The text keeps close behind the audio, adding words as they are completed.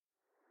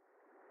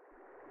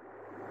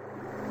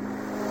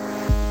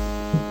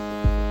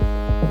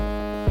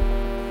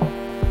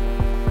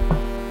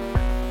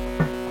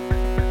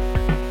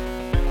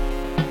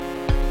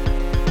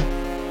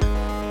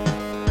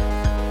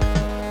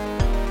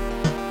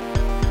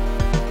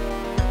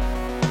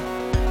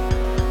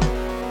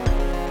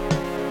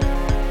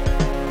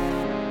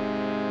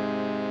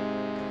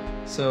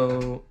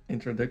So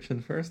introduction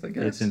first, I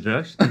guess. It's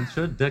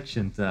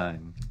introduction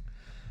time.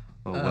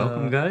 Well,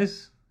 welcome,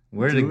 guys.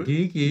 We're the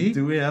Geeky.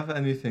 Do we have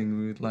anything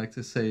we would like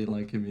to say,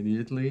 like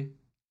immediately,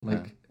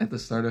 like at the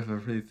start of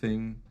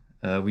everything?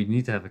 We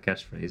need to have a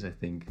catchphrase, I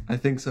think. I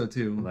think so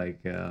too.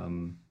 Like,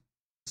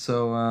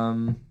 So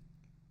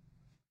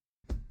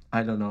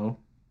I don't know.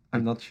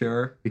 I'm not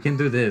sure. we can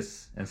do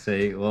this and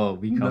say, "Well,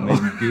 we come in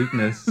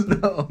geekness."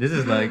 No. This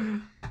is like,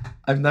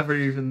 I've never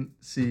even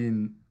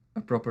seen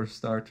a proper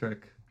Star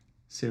Trek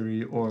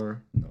series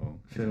or no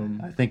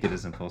film, I think it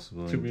is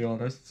impossible. to be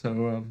honest. So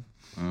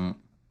Mm,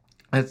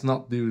 let's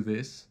not do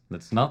this.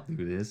 let's not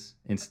do this.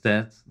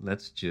 Instead,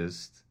 let's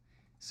just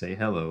say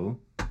hello,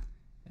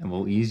 and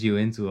we'll ease you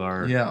into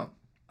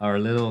our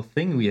little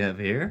thing we have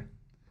here.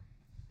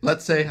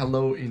 Let's say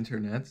hello,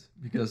 internet,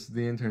 because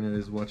the internet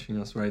is watching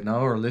us right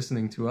now or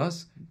listening to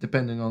us,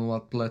 depending on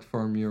what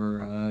platform you're,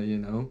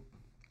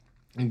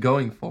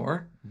 going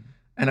for.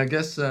 And I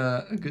guess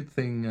a good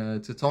thing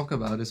to talk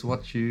about is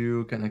what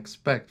you can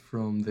expect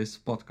from this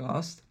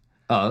podcast.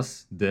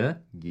 Us, the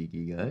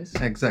Geeky guys.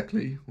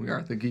 Exactly, we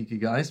are the geeky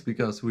guys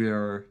because we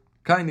are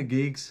kind of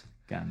geeks.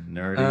 Kind of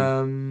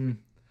nerdy.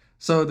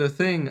 So the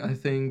thing I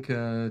think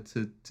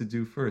to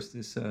do first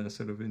is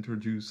sort of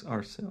introduce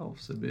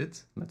ourselves a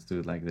bit. Let's do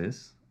it like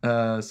this.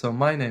 So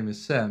my name is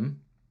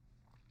Sam,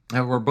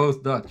 and we're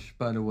both Dutch,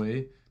 by the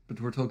way, but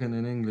we're talking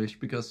in English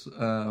because,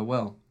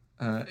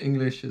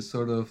 English is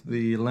sort of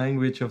the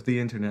language of the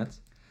internet.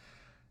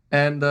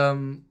 And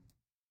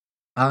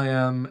I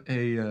am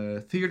a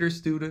theater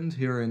student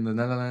here in the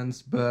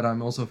Netherlands, but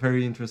I'm also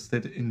very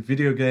interested in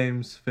video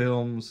games,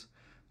 films,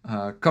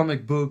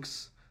 comic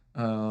books,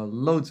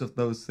 loads of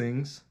those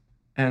things.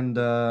 And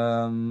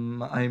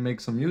I make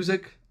some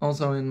music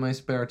also in my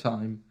spare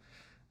time.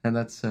 And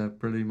that's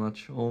pretty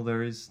much all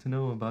there is to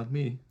know about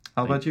me.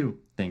 How about you?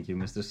 Thank you,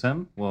 Mr.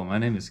 Sam. Well, my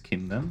name is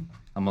Kim then.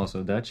 I'm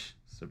also Dutch.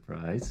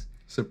 Surprise.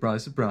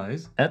 Surprise,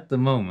 surprise. At the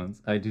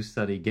moment, I do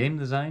study game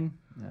design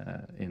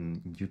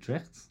in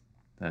Utrecht,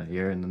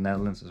 here in the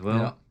Netherlands as well.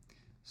 Yeah.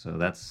 So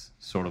that's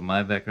sort of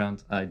my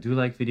background. I do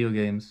like video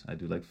games. I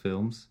do like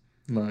films,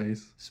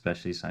 Nice.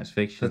 especially science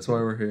fiction. That's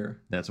why we're here.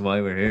 That's why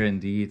we're here,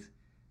 indeed.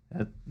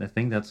 I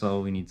think that's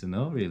all we need to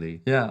know,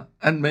 really. Yeah,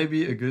 and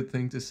maybe a good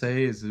thing to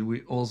say is that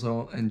we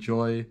also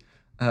enjoy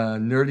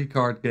nerdy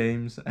card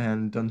games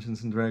and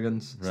Dungeons and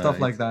Dragons, stuff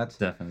Right. like that.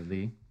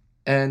 Definitely.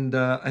 And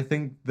I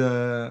think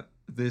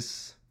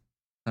this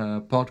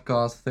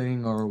podcast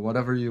thing, or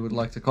whatever you would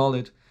like to call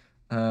it,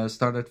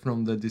 started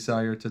from the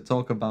desire to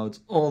talk about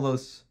all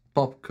those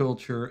pop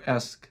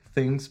culture-esque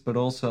things, but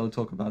also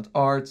talk about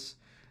arts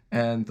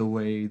and the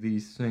way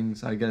these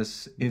things, I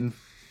guess,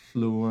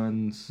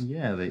 influence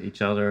Yeah,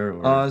 each other.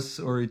 Or us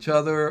or each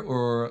other,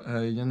 or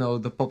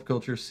the pop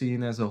culture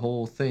scene as a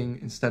whole thing,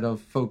 instead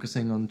of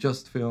focusing on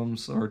just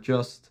films or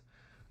just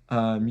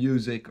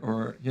music,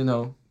 or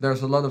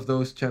there's a lot of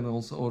those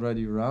channels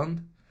already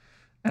around.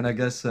 And I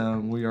guess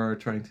we are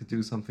trying to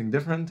do something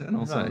different, and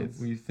also Right.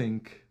 we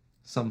think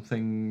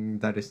something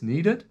that is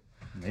needed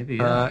maybe,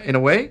 yeah. in a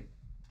way.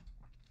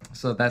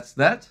 So that's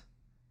that.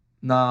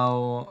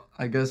 Now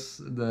I guess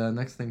the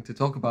next thing to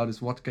talk about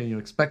is what can you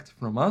expect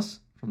from us,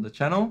 from the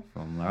channel,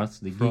 From us,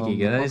 the from Geeky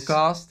the guys.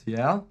 podcast.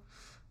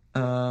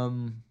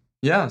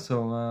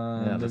 So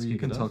let's maybe you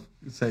kick can it off.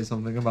 say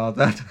something about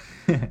that.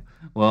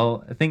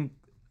 Well, I think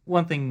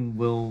one thing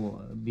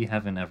we'll be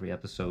having every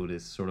episode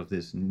is sort of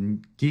this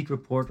geek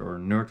report or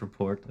nerd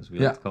report, as we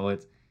like to call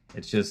it.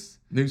 It's just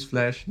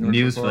Newsflash.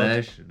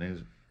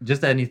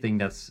 just anything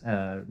that's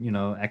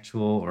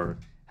actual or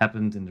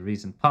happened in the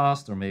recent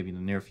past or maybe in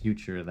the near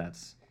future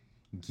that's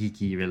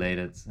geeky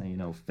related.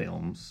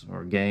 Films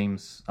or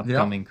games,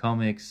 upcoming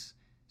comics,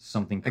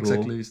 something cool,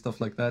 Exactly,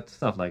 stuff like that.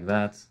 stuff like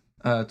that.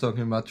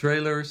 Talking about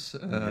trailers,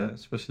 Yeah.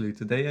 especially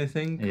today, I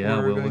think. Yeah,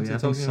 we're we'll going be to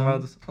having talking some.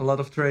 about a lot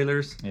of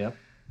trailers. Yep.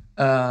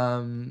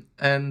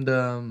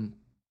 And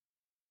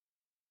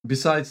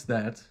besides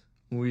that,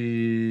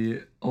 we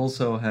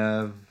also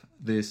have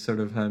this sort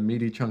of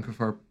meaty chunk of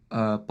our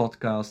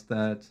podcast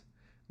that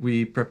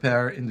we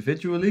prepare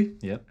individually.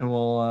 Yep. And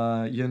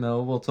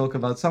we'll talk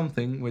about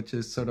something which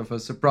is sort of a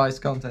surprise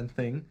content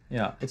thing.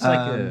 Yeah, it's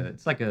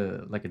like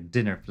a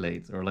dinner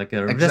plate or like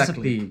a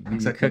Exactly, recipe. We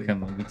exactly. cook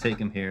them and we take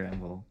them here and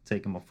we'll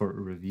take them up for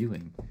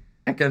reviewing.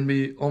 It can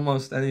be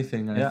almost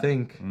anything, I Yeah.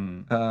 think,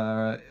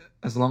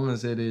 as long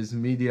as it is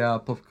media,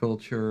 pop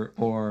culture,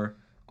 or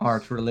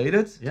art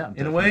related. Yeah,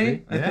 in a way,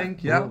 definitely. I Yeah, think.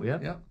 well, Yeah,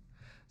 yeah. yeah.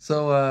 So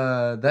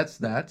that's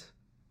that.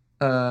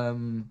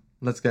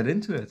 Let's get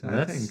into it. I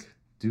Let's think.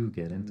 do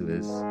get into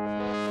this.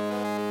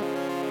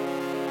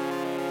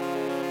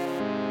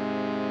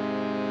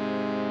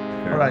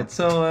 All right.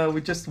 So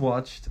we just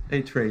watched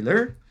a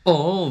trailer.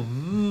 Oh,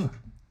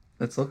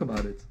 Let's talk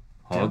about it.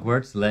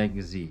 Hogwarts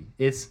Legacy.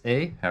 It's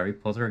a Harry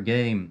Potter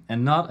game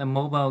and not a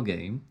mobile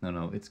game.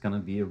 No, it's gonna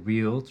be a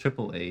real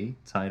AAA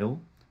title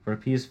for a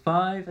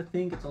PS5. I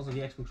think it's also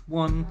the Xbox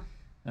One.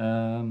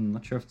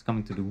 Not sure if it's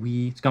coming to the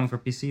Wii. It's coming for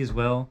PC as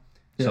well.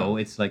 So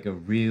it's like a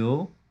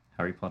real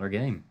Harry Potter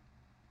game.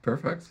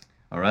 Perfect.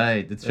 All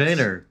right, the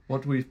trailer.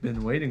 What we've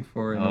been waiting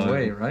for in Oh, a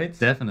way, right?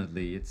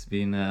 Definitely, it's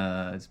been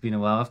a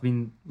while. I've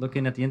been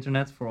looking at the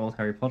internet for old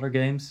Harry Potter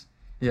games.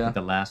 I Yeah, think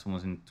the last one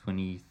was in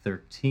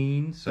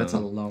 2013. So that's a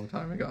long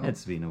time ago.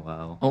 it's been a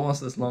while.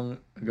 Almost as long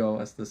ago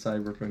as the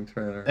Cyberpunk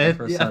trailer. The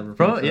first Cyberpunk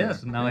trailer.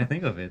 Yes. Now I Yeah.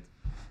 think of it.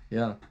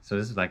 Yeah, So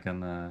this is like I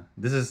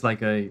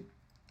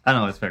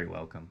don't know. It's very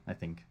welcome. I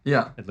think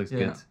yeah, it looks yeah,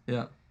 good.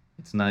 yeah.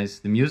 It's nice.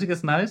 The music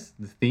is nice.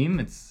 The theme,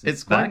 It's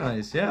quite back.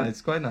 nice. Yeah,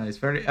 it's quite nice.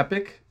 Very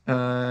epic.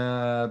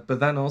 But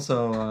then also,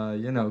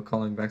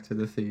 calling back to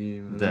the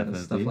theme and stuff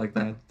Definitely. like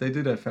that. They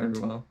do that very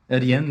well.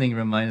 The ending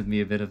reminded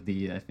me a bit of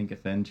the I think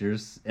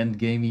Avengers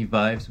Endgamey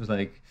vibes. Was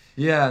like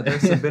Yeah,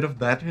 there's a bit of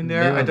that in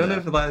there. Bit I of don't know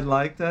that. if I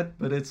like that,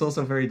 but it's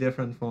also very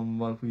different from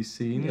what we've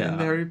seen in Yeah.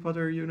 the Harry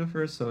Potter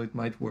universe, so it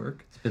might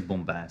work. it's a bit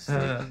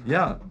bombastic.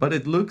 Yeah, but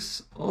it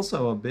looks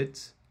also a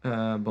bit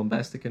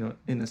bombastic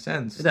in a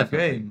sense. The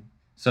Definitely. game.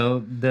 So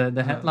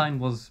the headline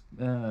was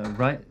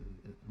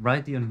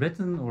write the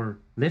unwritten or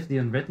live the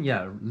unwritten.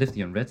 Yeah, live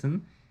the unwritten.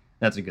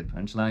 That's a good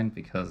punchline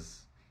because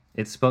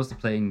it's supposed to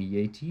play in the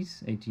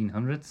 80s,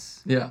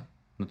 1800s. Yeah.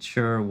 Not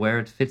sure where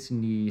it fits in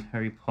the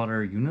Harry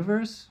Potter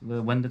universe.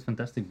 When did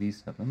Fantastic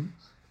Beasts happen?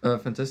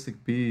 Fantastic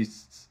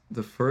Beasts,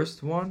 the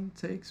first one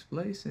takes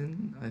place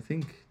in, I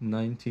think,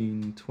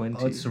 1920.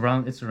 Oh, it's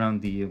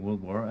around the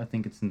World War. I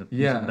think it's in the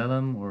Yeah.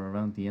 Antebellum or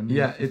around the end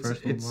Yeah, of the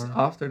First World it's War.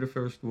 after the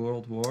First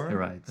World War.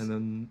 Right. And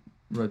then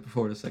right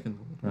before the Second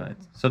World War. Right.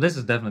 So this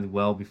is definitely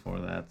well before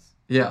that.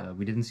 Yeah.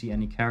 We didn't see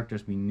any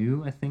characters we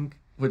knew, I think.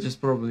 Which is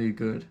probably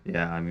good.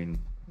 Yeah, I mean...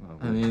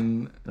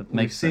 that We've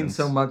makes seen sense.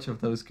 so much of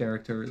those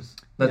characters.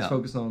 Let's Yeah.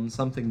 focus on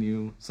something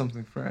new,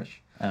 something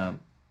fresh.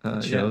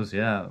 It shows,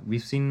 yeah.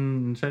 We've seen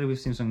in the trailer. We've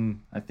seen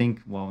some. I think.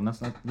 Well,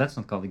 let's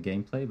not call it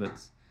gameplay, but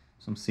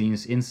some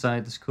scenes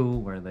inside the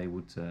school where they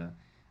would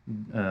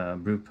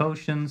brew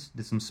potions,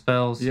 did some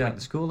spells, Yeah. like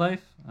the school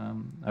life.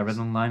 I read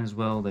online as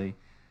well. They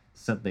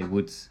said they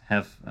would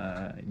have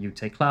you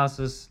take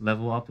classes,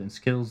 level up in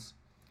skills.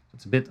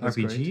 It's a bit That's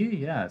RPG.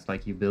 Yeah, it's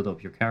like you build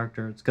up your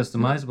character. It's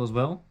customizable as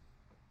well.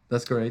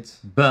 That's great.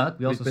 But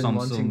we We've also been saw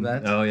wanting some.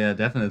 that. Oh yeah,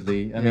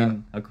 definitely. I Yeah.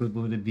 mean, how cool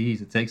would it be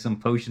to take some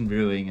potion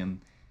brewing and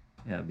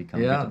become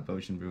good Yeah. at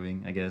potion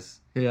brewing? I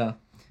guess, Yeah.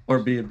 Or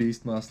be a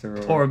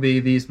Beastmaster. or be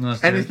a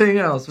Beastmaster. anything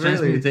else, really.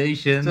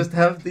 Transmutation, Just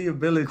have the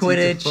ability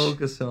Quidditch. to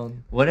focus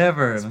on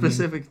whatever.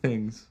 specific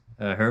things.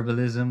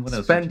 Herbalism. What else? would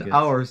you Spend get?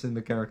 hours in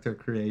the character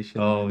creation.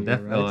 Oh, maybe,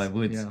 definitely. right? I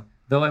would. Yeah.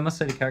 Though I must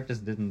say the characters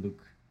didn't look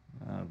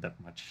that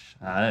much.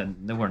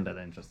 They weren't that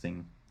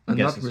interesting. I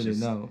guess Not it's really,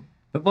 just- no.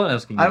 But what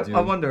else can you do? I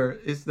wonder,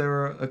 is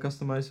there a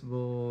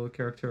customizable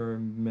character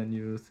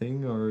menu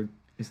thing, or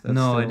is that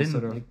No, still I didn't.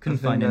 sort of I a couldn't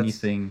thing find that's-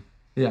 anything.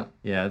 Yeah,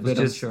 Yeah, it was but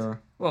I'm just sure.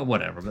 well,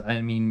 whatever. But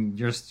I mean,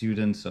 you're a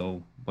student,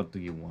 so what do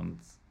you want?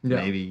 Yeah.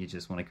 Maybe you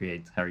just want to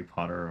create Harry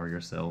Potter or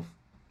yourself,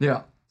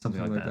 Yeah,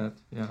 something like that.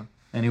 Yeah.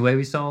 Anyway,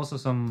 we saw also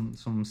some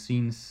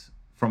scenes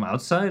from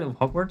outside of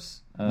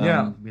Hogwarts.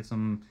 Yeah. We had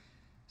some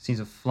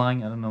scenes of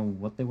flying. I don't know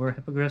what they were.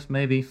 Hippogriffs,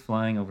 maybe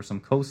flying over some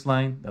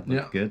coastline. That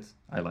looked good.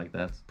 I like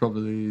that.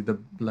 Probably the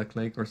Black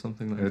Lake or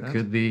something like It that.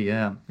 could be,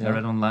 yeah. I Yeah.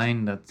 read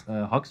online that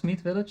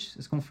Hogsmeade Village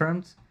is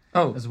confirmed,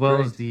 Oh, as well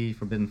great. as the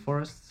Forbidden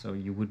Forest. So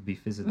you would be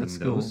visiting That's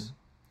cool. those.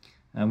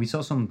 We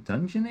saw some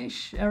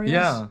dungeon-ish areas.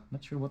 Yeah.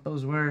 Not sure what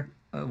those were.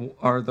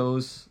 Are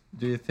those,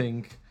 do you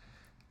think,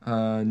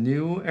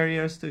 new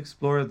areas to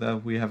explore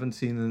that we haven't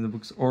seen in the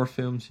books or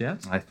films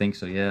yet? I think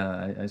so,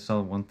 yeah. I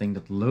saw one thing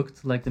that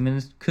looked like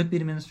could be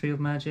the Ministry of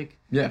Magic.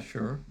 Yeah,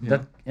 sure. Yeah.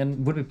 That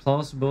and would be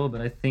plausible,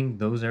 but I think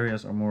those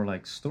areas are more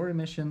like story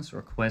missions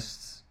or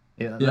quests.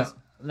 Yeah, Yeah.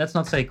 let's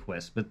not say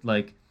quests, but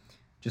like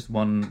just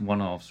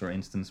one-offs or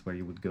instance where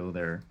you would go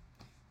there.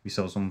 We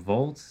saw some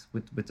vaults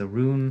with a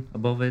rune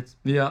above it.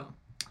 Yeah.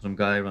 Some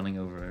guy running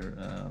over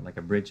like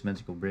a bridge,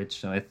 magical bridge.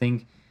 So I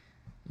think,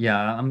 yeah,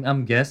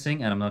 I'm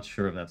guessing, and I'm not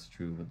sure if that's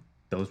true, but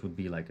those would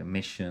be like a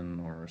mission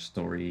or a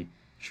story.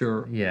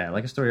 Sure. Yeah,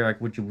 like a story arc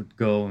which you would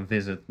go and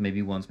visit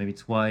maybe once, maybe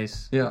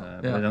twice. Yeah,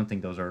 But yeah. I don't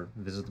think those are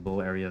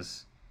visitable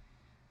areas.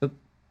 But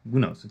who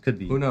knows? It could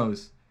be. Who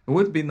knows? It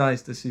would be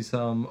nice to see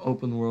some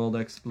open world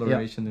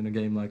exploration in a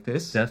game like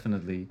this.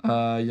 Definitely.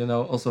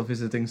 Also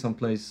visiting some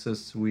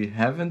places we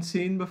haven't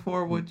seen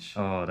before, which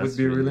Oh, that's would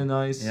be really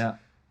nice. Yeah,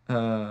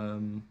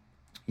 Um,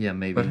 yeah,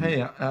 maybe. but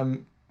hey,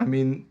 I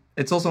mean,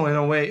 it's also in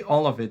a way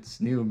all of it's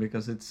new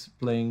because it's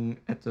playing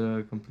at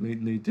a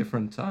completely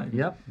different time.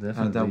 Yep,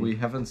 definitely. That we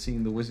haven't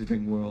seen the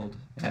Wizarding World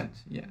at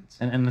yet.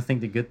 And I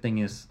think the good thing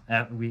is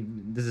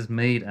this is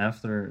made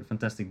after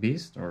Fantastic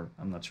Beast, or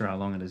I'm not sure how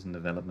long it is in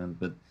development,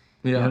 but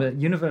you Yeah. know, the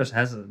universe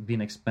has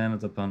been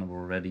expanded upon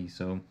already,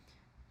 so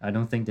I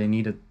don't think they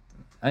needed.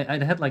 I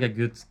had like a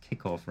good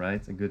kickoff,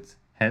 right? A good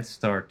head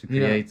start to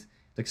create,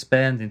 to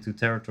expand into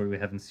territory we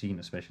haven't seen,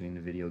 especially in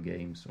the video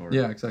games, or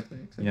Yeah, exactly.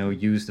 you know,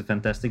 use the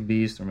Fantastic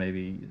Beast or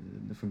maybe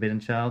the Forbidden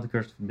Child, the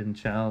Cursed Forbidden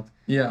Child.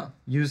 Yeah.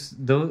 Use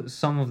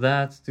some of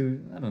that to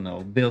I don't know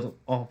build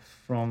off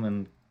from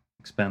and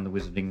expand the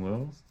Wizarding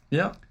World.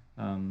 Yeah.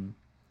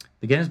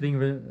 The game is being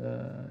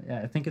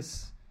I think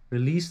it's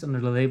released under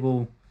the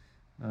label.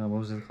 What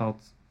was it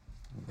called?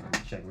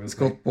 Check real It's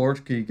quick. called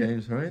Portkey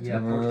Games, right? Yeah,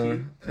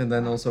 Portkey. And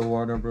then also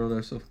Warner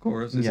Brothers, of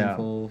course, is Yeah.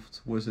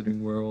 involved. Wizarding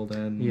World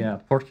and Yeah,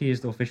 Portkey is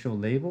the official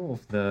label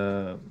of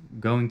the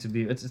going to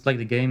be. It's like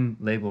the game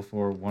label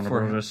for Warner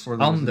Brothers for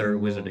the under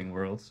Wizarding World. Wizarding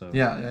World. So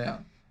yeah.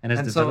 and it's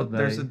And so developed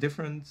there's by. a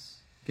different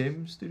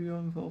game studio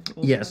involved.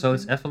 Also, Yeah, I so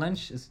it's think?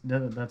 Avalanche.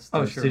 That's the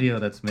Oh, sure. studio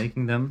that's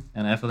making them.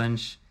 And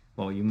Avalanche,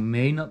 well, you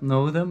may not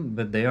know them,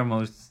 but they are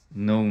most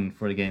known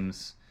for the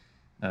games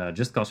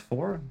Just Cause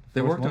 4. They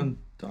first worked one. on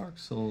Dark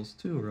Souls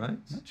too, right?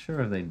 Not sure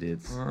if they did.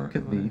 Or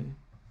Could am be.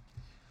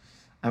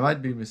 I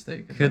might be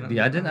mistaken. Could but be.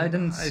 I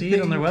didn't see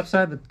it on their think-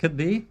 website, but could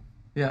be.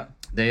 Yeah.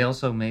 They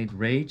also made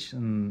Rage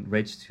and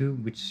Rage 2,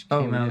 which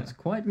Oh, came out yeah.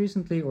 quite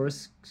recently or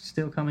is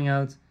still coming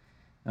out.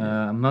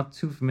 I'm not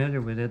too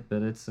familiar with it,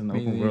 but it's an Me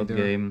open world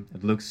neither. game.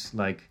 It looks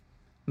like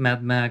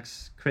Mad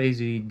Max,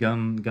 crazy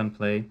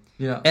gunplay.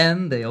 Yeah.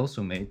 And they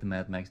also made the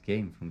Mad Max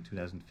game from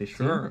 2015.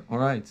 Sure. All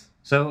right.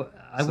 So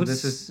I So would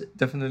this is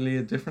definitely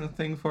a different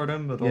thing for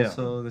them, but Yeah.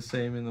 also the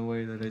same in the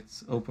way that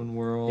it's open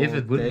world. if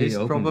it would be based,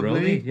 open probably.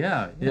 world,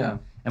 yeah. Yeah.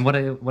 And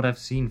what I've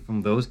seen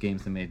from those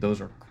games they made, those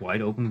are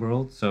quite open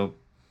world. So,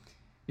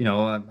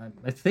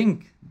 I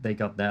think they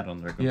got that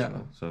under control.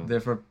 Yeah. So They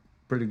have a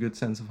pretty good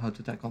sense of how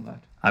to tackle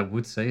that. I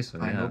would say so.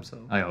 I yeah. hope so.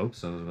 I hope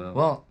so as well.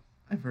 Well,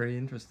 I'm very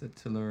interested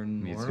to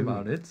learn Me more too.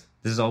 about it.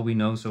 This is all we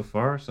know so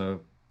far.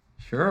 So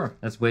Sure.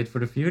 let's wait for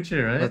the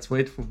future, right? Let's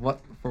wait for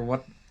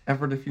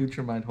whatever the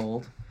future might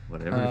hold.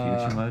 Whatever the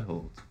future might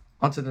hold.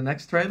 On to the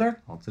next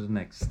trailer. On to the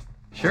next.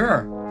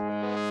 Sure.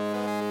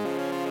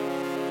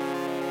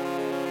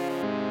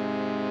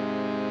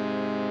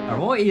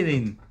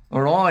 Arvoidin.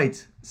 All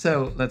right.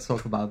 So let's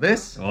talk about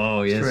this.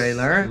 Oh yes.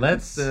 Trailer.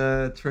 Let's. It's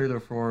the trailer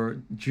for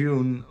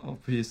June,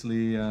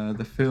 obviously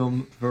the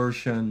film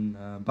version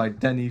by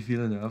Denis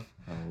Villeneuve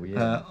Oh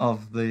yeah.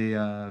 of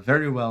the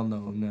very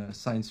well-known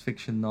science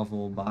fiction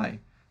novel by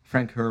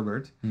Frank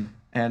Herbert. Hmm.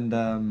 And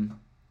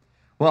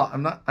well,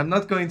 I'm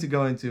not going to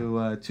go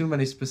into too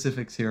many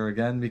specifics here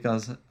again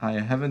because I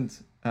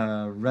haven't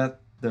read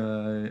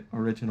the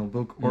original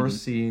book or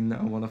seen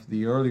one of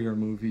the earlier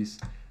movies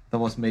that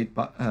was made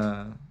by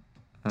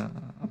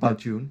about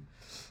June.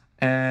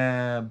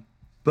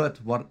 But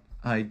what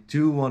I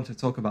do want to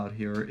talk about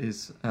here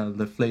is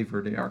the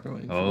flavor they are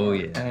going for. Oh,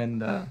 yeah.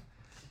 And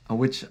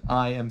which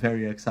I am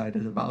very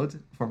excited about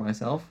for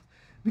myself,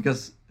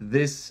 because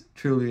this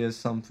truly is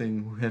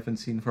something we haven't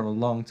seen for a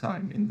long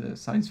time in the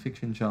science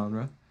fiction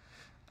genre,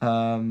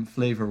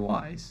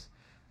 flavor-wise.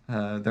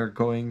 They're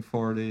going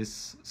for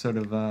this sort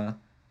of a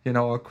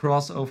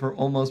crossover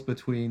almost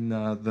between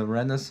the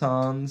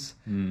Renaissance,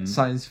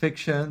 science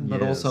fiction,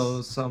 but Yes.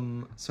 also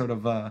some sort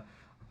of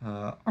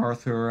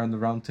Arthur and the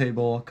Round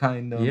Table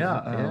kind of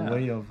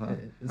way of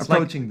It's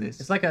approaching this.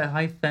 It's like a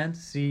high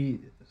fantasy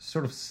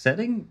sort of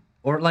setting,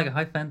 or like a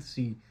high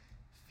fantasy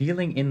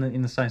feeling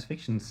in the science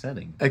fiction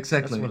setting.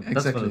 Exactly, That's what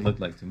exactly. it looked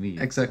like to me.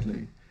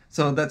 Exactly.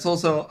 So that's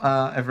also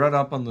I've read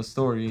up on the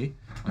story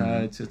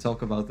to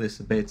talk about this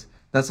a bit.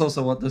 That's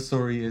also what the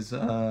story is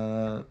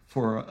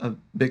for a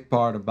big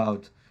part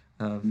about.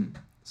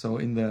 So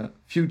in the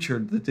future,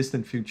 the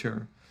distant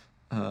future,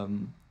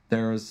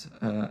 there's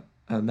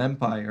an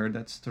empire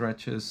that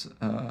stretches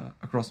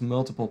across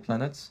multiple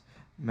planets.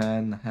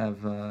 Men have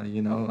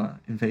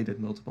invaded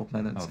multiple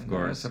planets. Of and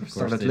course, sort of of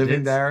course started they living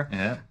did. there.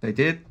 Yeah. They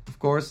did, of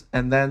course,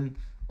 and then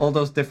all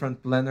those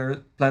different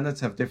planets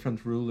have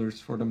different rulers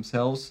for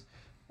themselves,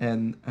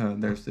 and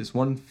there's this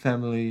one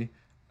family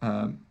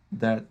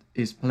that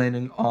is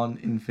planning on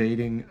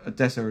invading a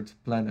desert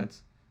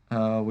planet,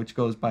 which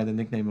goes by the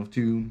nickname of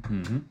Dune.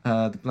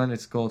 Mm-hmm. The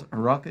planet's called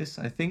Arrakis,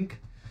 I think,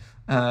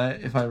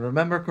 if I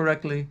remember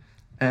correctly,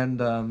 and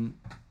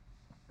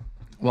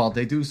well,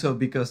 they do so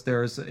because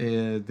there's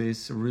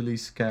this really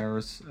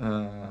scarce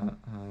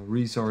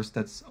resource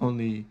that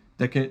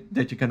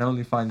you can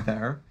only find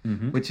there,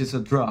 Mm-hmm. which is a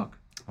drug.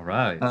 All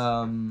right.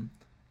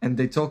 And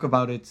they talk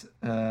about it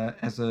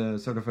as a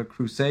sort of a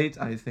crusade.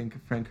 I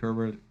think Frank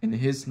Herbert in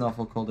his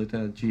novel called it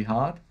a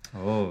jihad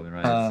oh,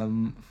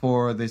 right.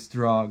 for this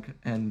drug,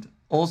 and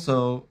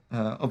also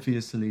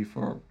obviously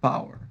for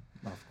power.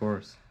 Of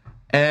course.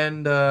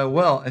 And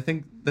well, I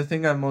think the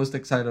thing I'm most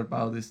excited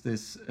about is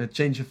this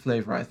change of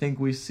flavor. I think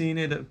we've seen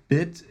it a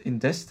bit in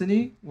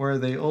Destiny, where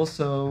they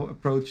also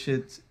approach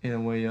it in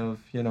a way of,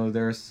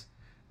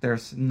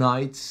 there's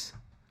knights,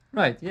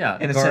 Right. Yeah.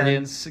 in a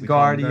Guardians. sense, we call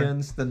them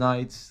Guardians, the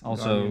knights. the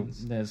Also,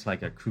 Guardians. there's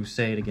like a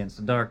crusade against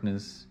the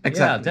darkness.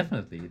 Exactly. Yeah,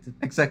 definitely.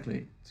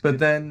 Exactly. It's But good.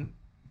 then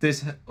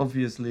this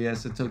obviously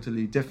has a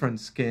totally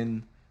different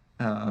skin.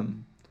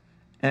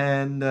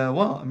 And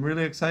well, I'm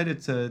really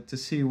excited to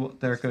see what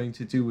they're going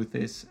to do with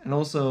this, and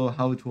also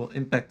how it will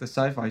impact the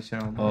sci-fi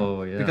genre.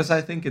 Oh, yeah. Because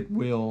I think it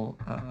will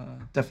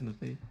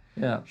definitely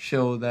Yeah.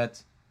 show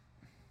that.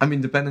 I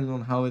mean, depending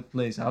on how it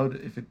plays out,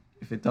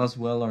 if it does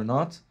well or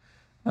not,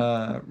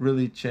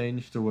 really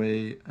change the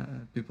way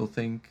people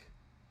think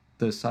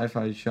the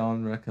sci-fi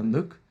genre can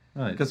look.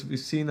 Right. Because we've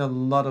seen a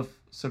lot of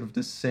sort of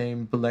the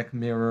same Black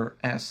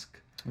Mirror-esque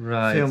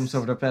Right. films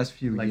over the past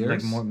few like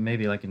years. more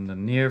maybe like in the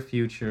near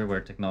future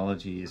where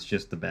technology is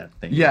just a bad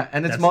thing. Yeah,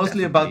 and it's That's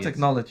mostly about definitely it.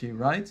 technology,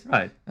 right?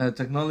 Right.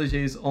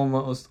 Technology is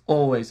almost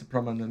always a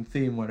prominent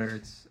theme, whether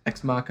it's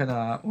Ex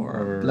Machina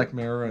or Black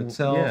Mirror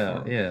itself.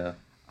 Yeah, or, yeah.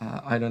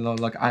 I don't know,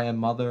 like I Am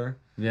Mother.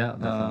 Yeah,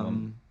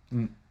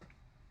 definitely.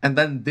 And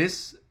then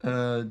this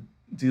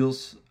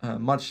deals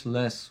much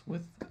less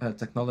with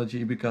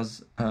technology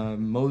because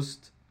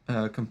most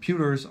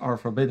computers are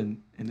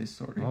forbidden in this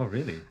story. Oh,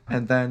 really?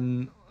 And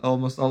then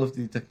almost all of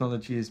the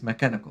technology is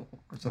mechanical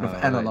or sort of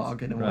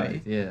analog in a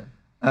way. Yeah.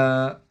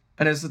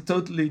 And it's a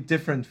totally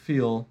different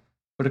feel,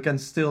 but it can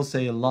still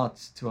say a lot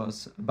to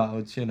us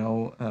about,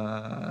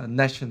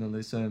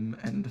 nationalism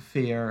and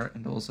fear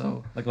and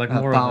also Like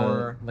more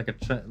power.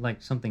 of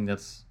like something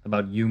that's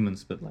about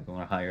humans, but like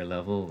on a higher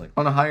level. Like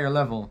On a higher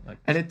level. Like-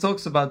 And it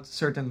talks about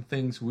certain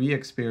things we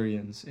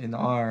experience in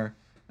our,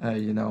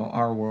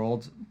 our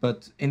world,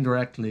 but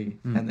indirectly.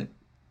 And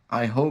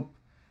I hope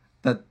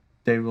that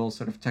they will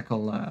sort of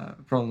tackle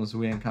problems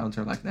we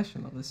encounter like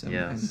nationalism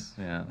yes,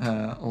 yeah.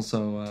 and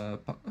also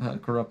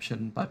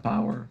corruption by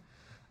power.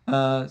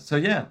 So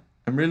yeah,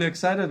 I'm really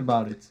excited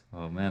about it.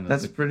 Oh man,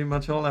 That's pretty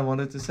much all I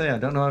wanted to say. I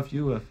don't know if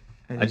you have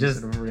any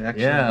sort of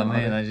reaction. yeah, about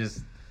man.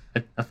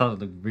 it. I thought it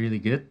looked really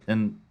good,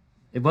 and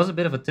it was a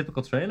bit of a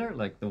typical trailer,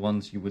 like the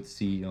ones you would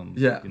see on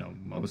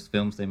most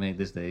films they made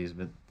these days.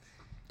 But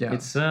Yeah,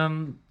 it's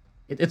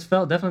it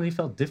definitely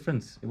felt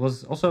different.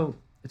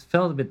 It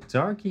felt a bit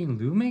darky and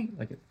gloomy.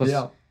 Like it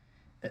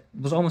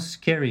was almost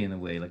scary in a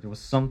way. Like there was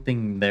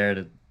something there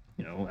that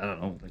I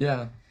don't know. Like,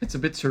 yeah, it's a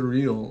bit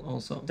surreal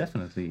also.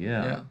 Definitely,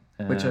 yeah.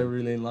 Which I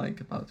really like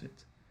about it.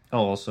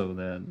 Also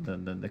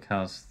the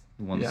cast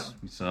ones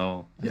we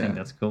saw. I think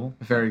that's cool.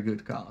 Very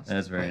good cast.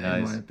 That's very in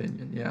nice. my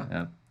opinion.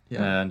 Yeah.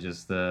 And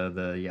just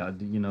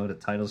the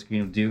title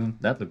screen of Dune,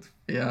 that looked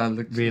it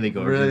looked really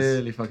gorgeous.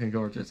 Really fucking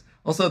gorgeous.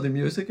 Also, the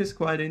music is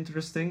quite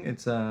interesting.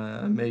 It's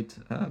made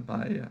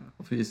by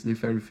obviously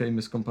very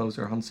famous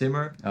composer Hans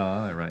Zimmer.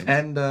 Oh, right.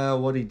 And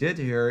what he did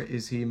here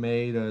is he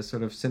made a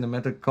sort of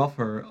cinematic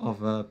cover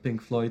of a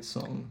Pink Floyd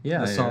song.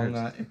 Yeah, the I song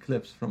heard.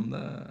 Eclipse from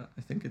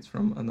I think it's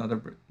from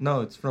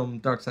it's from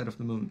Dark Side of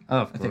the Moon. Oh,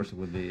 of I course think. it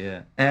would be,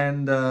 yeah.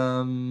 And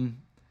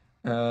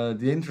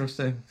the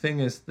interesting thing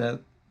is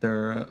that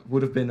there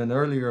would have been an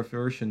earlier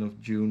version of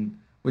June,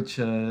 which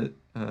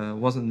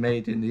wasn't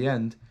made in the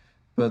end,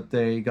 but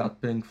they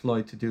got Pink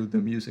Floyd to do the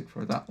music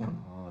for that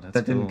one. Oh, that's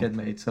that didn't cool. get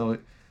made. So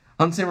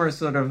Hans Zimmer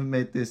sort of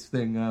made this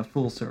thing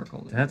full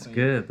circle. in a That's way,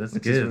 good. That's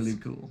which good. is really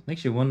cool.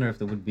 Makes you wonder if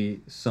there would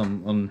be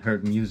some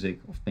unheard music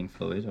of Pink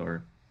Floyd,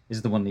 or is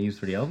it the one they used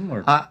for the album?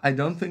 Or I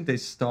don't think they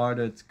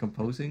started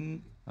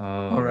composing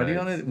already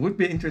on it. It would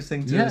be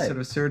interesting to sort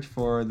of search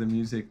for the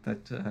music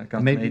that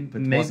got made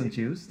but wasn't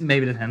used.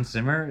 Maybe that Hans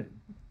Zimmer,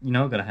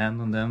 got a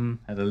hand on them,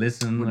 had a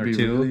listen Would or be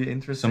two, really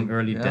interesting. some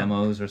early Yeah.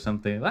 demos or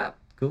something. Wow,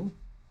 cool.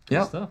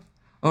 Cool stuff.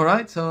 All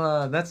right,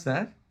 so that's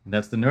that.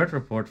 That's the nerd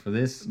report for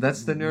this.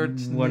 That's the nerd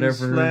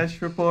whatever news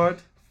flash report.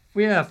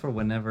 Yeah, for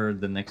whenever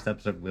the next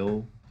episode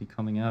will be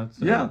coming out.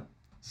 So Yeah.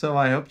 So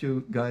I hope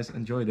you guys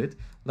enjoyed it.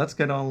 Let's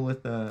get on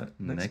with the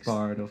next Next.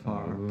 part of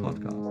our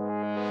podcast.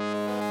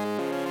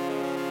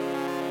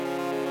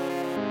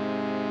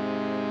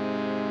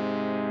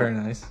 Very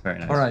nice. Very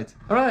nice. All right.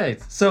 All right.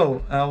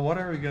 So, what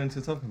are we going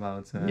to talk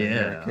about,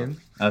 Yeah. Kim?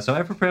 So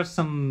I prepared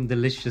some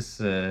delicious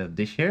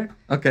dish here.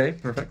 Okay,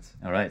 perfect.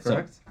 All right.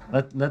 Perfect.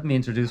 So let me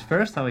introduce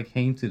first how I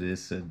came to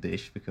this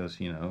dish, because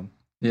Yeah.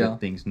 good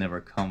things never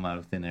come out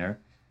of thin air.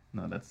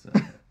 No, that's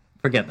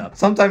forget that.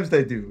 Sometimes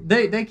they do,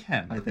 They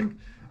can. I think.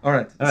 All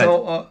right. All right.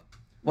 So,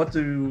 what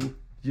do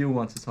you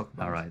want to talk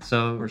about? All right.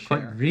 So Or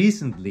quite share.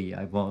 recently,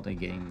 I bought a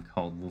game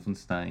called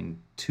Wolfenstein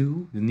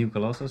 2: The New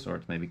Colossus, or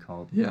it's maybe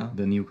called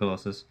The New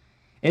Colossus.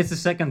 It's the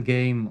second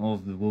game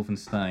of the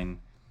Wolfenstein.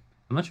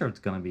 I'm not sure if it's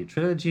gonna be a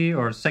trilogy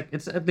or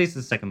it's at least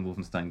the second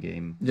Wolfenstein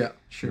game. Yeah,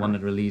 sure. One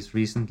that released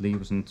recently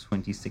was in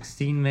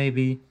 2016,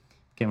 maybe.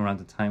 Came around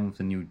the time of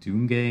the new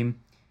Doom game.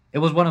 It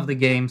was one of the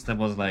games that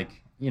was like,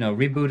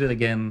 rebooted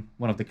again.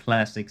 One of the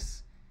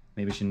classics.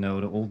 Maybe you should know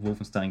the old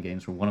Wolfenstein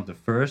games were one of the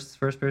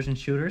first-person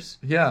shooters.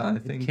 Yeah, I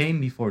It think came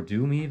before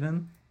Doom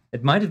even.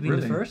 It might have been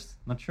Really? the first.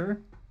 Not sure.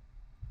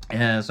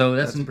 So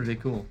that's pretty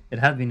cool. It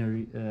had been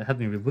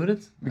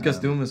rebooted Because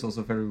Doom is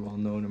also very well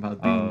known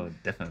about being Oh,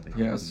 definitely.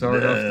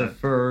 sort of the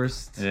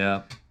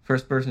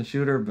first-person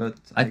shooter, but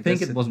I think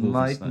guess it was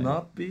might Wolfenstein.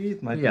 not be.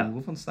 It might Yeah. be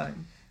Wolfenstein.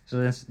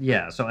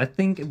 So I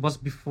think it was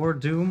before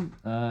Doom.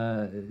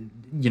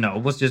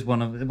 It was just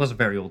it was a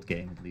very old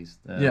game at least.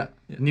 Yeah.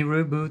 New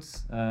reboots.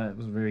 It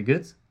was very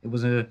good. It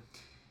was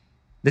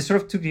they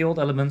sort of took the old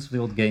elements of the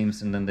old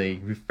games and then they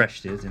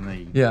refreshed it in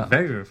a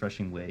very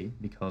refreshing way,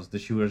 because the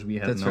shooters we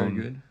had That's very known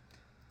good.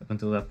 up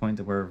until that point,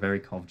 they were very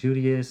Call of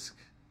Duty-esque,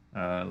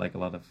 like a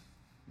lot of,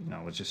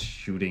 it's just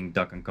shooting,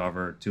 duck and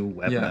cover, two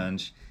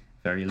weapons,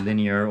 very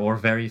linear or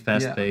very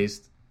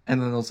fast-paced.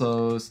 And then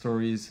also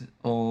stories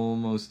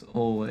almost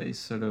always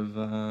sort of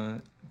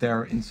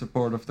they're in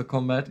support of the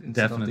combat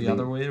instead of the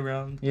other way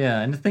around.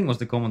 Yeah, and the thing was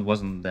the combat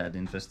wasn't that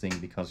interesting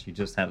because you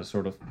just had a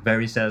sort of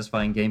very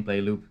satisfying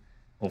gameplay loop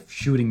of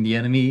shooting the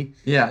enemy.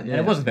 Yeah, And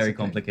it wasn't very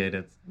exactly.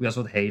 complicated. We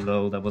also had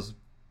Halo, that was,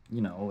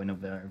 in a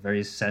very,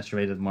 very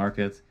saturated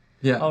market.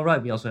 Yeah. All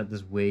right, we also had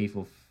this wave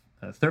of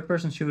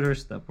third-person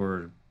shooters that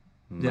were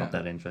not Yeah.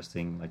 that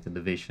interesting, like the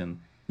Division.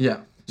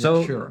 Yeah.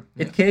 So sure.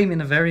 it came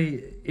on a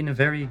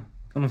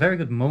very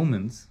good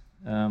moment.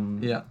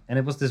 Yeah. And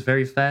it was this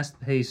very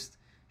fast-paced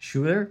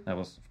shooter.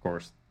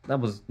 That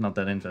was not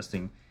that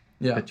interesting.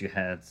 Yeah. But you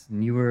had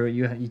newer.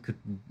 You could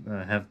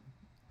have,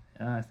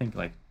 I think,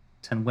 like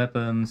 10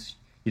 weapons.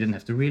 You didn't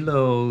have to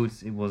reload.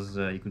 It was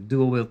you could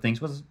dual wield things.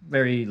 It was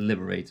very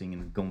liberating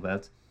in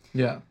combat.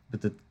 Yeah.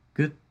 But the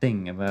good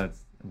thing about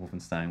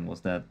Wolfenstein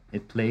was that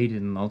it played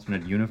in an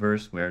alternate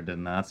universe where the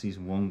Nazis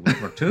won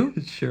World War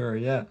II, Sure.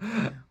 Yeah.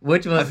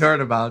 which was I've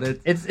heard about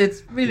it.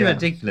 it's really Yeah.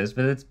 ridiculous,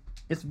 but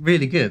it's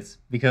really good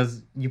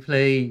because you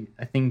play,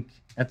 I think,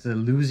 at the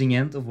losing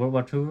end of World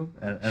War II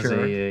as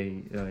Sure.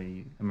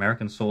 a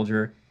American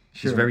soldier.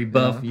 He's Sure, very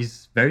buff. yeah.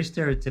 He's very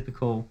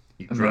stereotypical.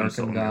 He drums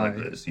American on guy, like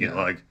this. yeah.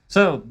 Like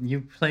so.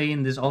 You play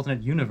in this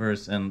alternate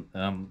universe, and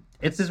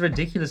it's this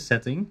ridiculous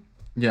setting,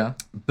 Yeah.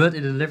 but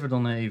it delivered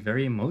on a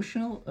very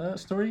emotional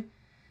story.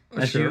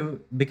 Sure.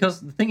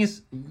 Because the thing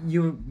is,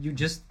 you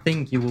just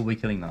think you will be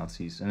killing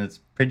Nazis, and it's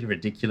pretty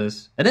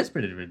ridiculous. It is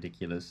pretty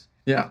ridiculous,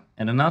 Yeah.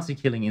 and the Nazi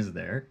killing is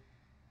there,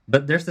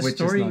 but there's the Which is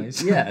story.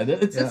 nice. Yeah,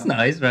 it's Yeah.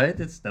 nice, right?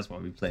 That's why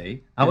we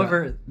play.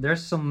 However,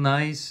 there's some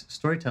nice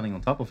storytelling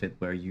on top of it,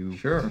 where you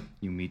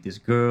meet this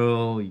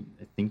girl.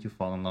 I think you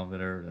fall in love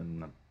with her,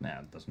 and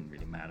it doesn't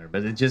really matter.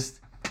 But it just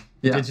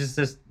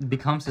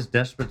becomes this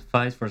desperate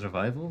fight for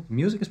survival. The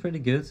music is pretty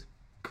good.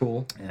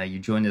 Cool. You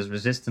join this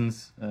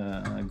resistance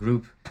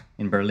group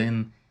in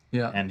Berlin,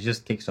 Yeah. and it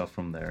just kicks off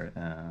from there.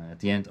 At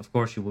the end, of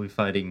course, you will be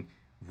fighting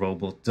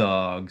robot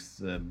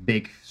dogs,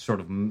 big sort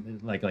of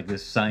like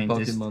this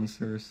scientist. Pocket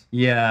monsters.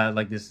 Yeah,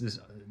 like this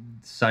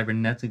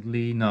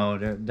cybernetically. No,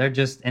 they're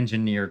just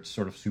engineered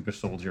sort of super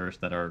soldiers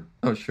that are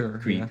Oh, sure.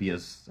 creepy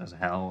as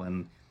hell,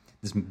 and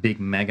this big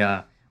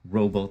mega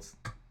robot,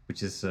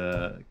 which is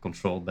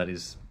controlled by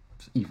this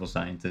evil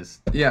scientist.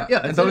 Yeah, Yeah,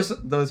 and it's-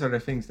 those are the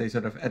things they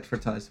sort of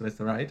advertise with,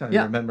 right? I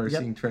Yeah, remember yeah.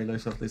 seeing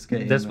trailers of this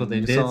game. That's what and they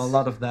you did. saw a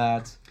lot of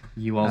that.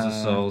 You also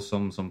saw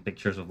some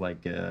pictures of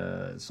like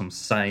some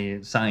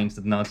signs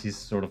that Nazis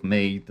sort of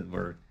made that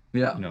were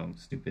Yeah,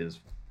 stupid as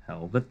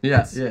hell. But yeah,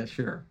 it's- yeah,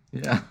 sure,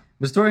 yeah,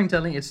 the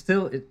storytelling,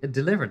 it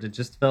delivered. It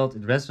just felt,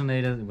 it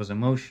resonated. It was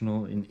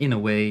emotional in a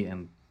way,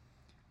 and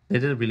they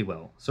did it really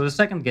well. So the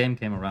second game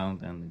came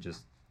around, and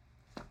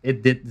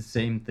it did the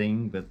same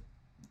thing, but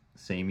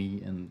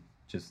samey and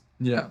just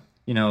yeah,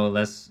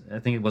 less. I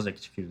think it was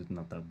executed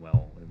not that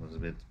well. It was a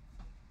bit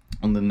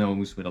on the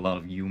nose with a lot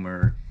of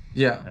humor.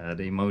 yeah.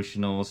 The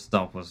emotional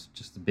stuff was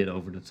just a bit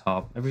over the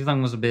top.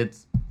 Everything was a bit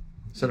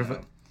Sort of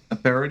a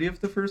parody of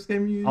the first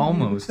game. You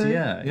almost, would say?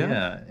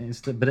 yeah.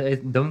 But I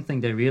don't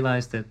think they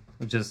realized it.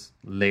 It just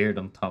layered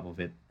on top of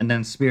it, and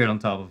then speared on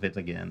top of it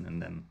again,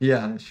 and then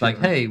yeah. Sure. like,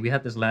 hey, we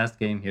had this last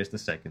game. Here's the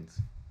second,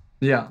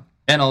 yeah,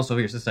 and also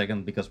here's the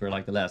second because we're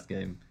like the last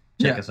game.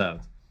 Check Yeah. us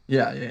out.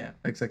 yeah,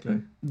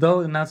 exactly.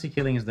 Though the Nazi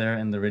killing is there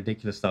and the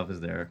ridiculous stuff is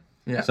there.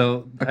 Yeah,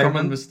 So a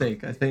common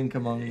mistake, I think,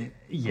 amongst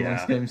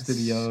game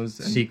studios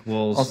and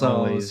sequels, also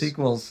always.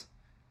 sequels.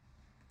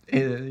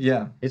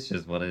 Yeah, It's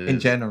just what it is. in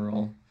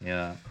general.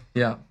 Yeah.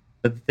 Yeah,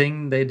 But the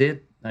thing they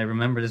did, I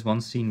remember this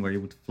one scene where you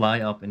would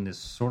fly up in this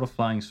sort of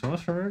flying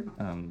saucer.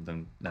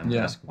 Don't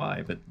Yeah. ask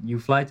why, but you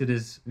fly to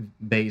this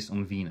base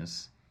on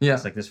Venus. yeah,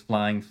 It's like this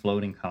flying,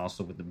 floating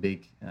castle with the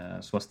big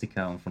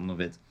swastika in front of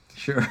it.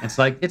 sure. It's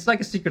like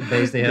a secret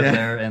base they have Yeah.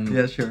 there, and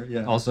Yeah, sure.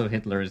 Yeah, also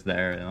Hitler is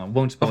there. And I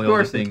won't spoil of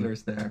course everything.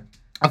 Hitler's there.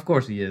 Of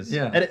course he is.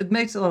 Yeah. And it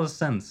makes a lot of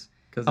sense.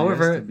 Because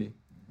However,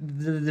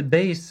 the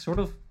base sort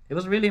of, it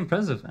was really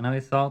impressive, and I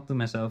thought to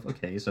myself,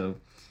 okay, so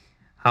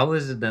how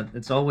is it that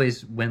it's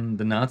always when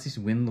the Nazis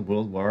win the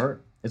World War,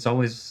 it's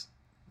always,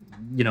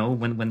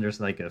 when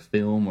there's like a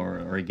film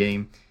or a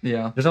game,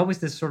 yeah, there's always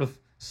this sort of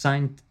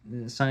science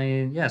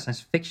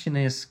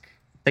fiction-esque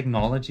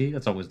technology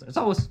that's always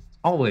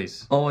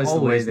always always the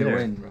way they there.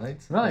 win, right?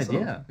 Right, Also,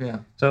 yeah. yeah,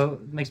 So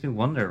it makes me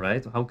wonder,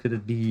 right? How could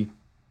it be?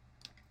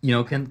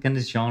 Can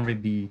this genre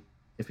be,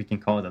 if we can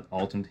call it, that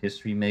alternate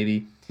history?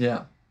 Maybe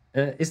yeah,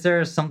 is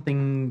there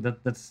something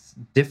that's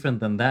different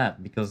than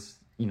that? Because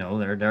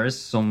there is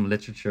some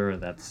literature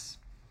that's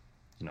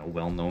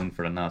well known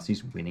for the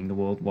Nazis winning the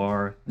World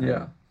War.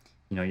 yeah.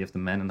 You have The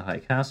Man in the High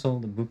Castle,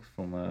 the book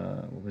from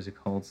what was it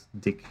called?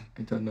 Dick.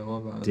 I don't know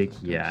about Dick.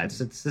 that, Yeah,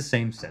 actually. it's the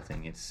same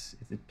setting. It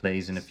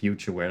plays in a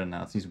future where the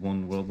Nazis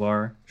won World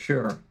War.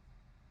 Sure.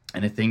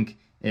 And I think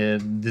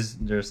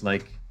there's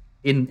like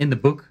in the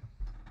book,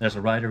 there's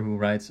a writer who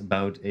writes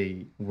about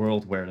a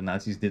world where the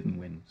Nazis didn't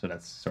win. So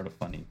that's sort of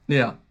funny.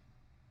 Yeah,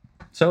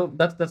 So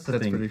that's the that's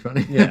thing. pretty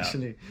funny, Yeah.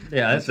 actually.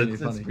 Yeah, That's really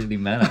it's funny. really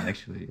meta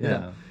actually. Yeah.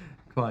 Yeah.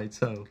 Quite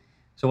so.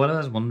 So what I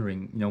was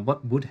wondering,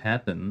 what would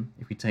happen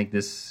if we take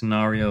these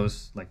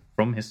scenarios like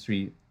from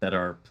history that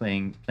are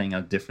playing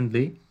out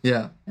differently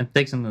Yeah, and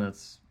take something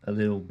that's a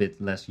little bit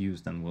less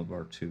used than World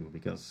War II,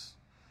 because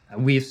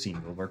we've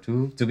seen World War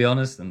II, to be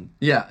honest, and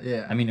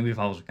Yeah. I mean we've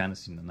also kind of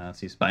seen the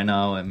Nazis by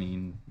now. I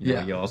mean, you know,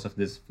 Yeah. you also have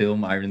this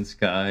film Iron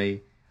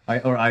Sky,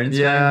 or Iron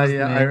Sky. Yeah, was the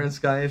name. Iron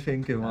Sky. I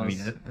think it was. I mean,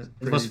 it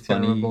a was pretty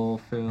funny. terrible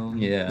film.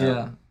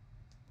 Yeah.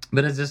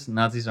 But it's just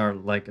Nazis are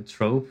like a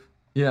trope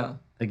Yeah.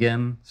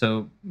 again,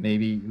 so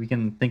maybe we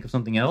can think of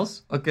something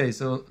else. Okay,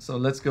 so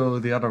let's go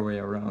the other way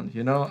around.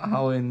 You know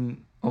how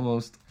in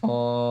almost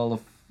all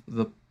of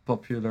the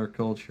popular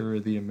culture,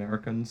 the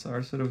Americans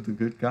are sort of the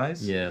good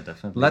guys. Yeah,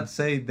 definitely. Let's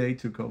say they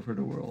took over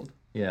the world.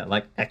 Yeah,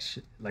 like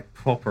like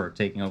proper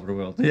taking over the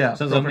world. Yeah,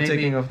 so proper maybe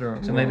taking over the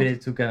world. so maybe they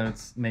took out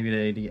maybe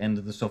they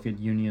ended the Soviet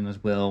Union as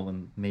well,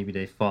 and maybe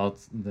they fought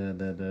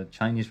the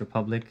Chinese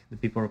Republic, the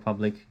People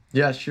Republic,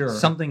 Yeah, sure.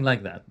 something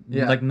like that.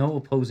 Yeah. Like no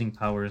opposing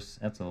powers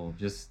at all.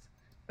 Just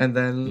And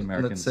the then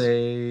Americans. let's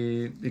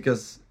say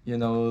because you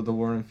know the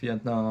war in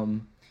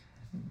Vietnam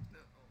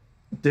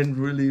didn't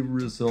really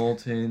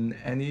result in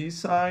any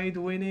side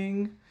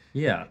winning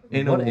yeah.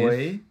 in what a if-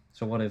 way.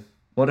 So what if?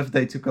 What if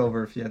they took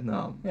over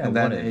Vietnam Yeah, and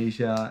then what if?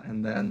 Asia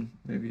and then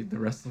maybe the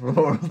rest of the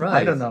world?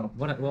 Right. I don't know.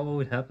 What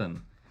would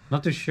happen?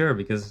 Not too sure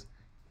because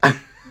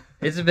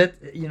it's a bit,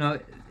 you know,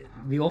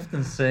 we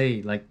often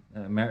say like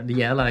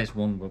the Allies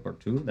won World War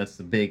II. That's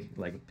the big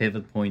like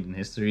pivot point in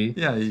history.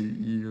 Yeah,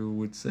 you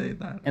would say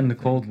that. And the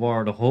I Cold think.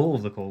 War, the whole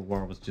of the Cold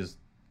War was just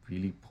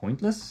really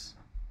pointless.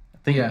 I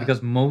think Yeah.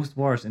 because most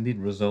wars indeed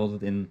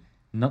resulted in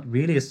not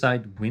really a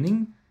side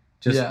winning,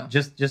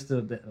 just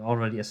the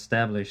already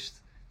established.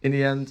 In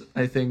the end,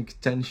 I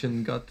think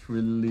tension got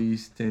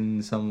released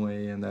in some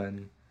way, and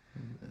then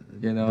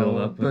you know,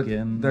 Build up but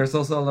again. there's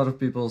also a lot of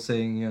people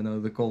saying you know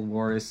the Cold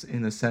War is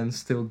in a sense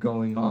still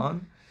going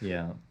on.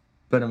 Yeah,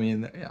 But I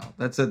mean, yeah,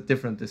 that's a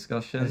different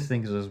discussion. I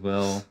think so as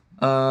well.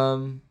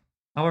 However,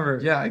 However,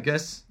 yeah, I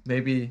guess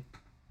maybe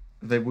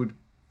they would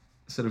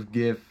sort of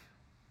give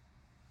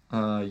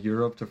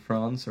Europe to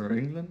France or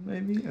England,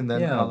 maybe, and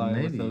then Yeah, ally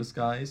with maybe. those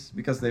guys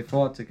because they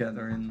fought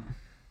together in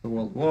the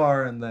World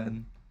War, and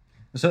then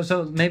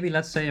So maybe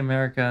let's say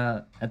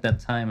America at that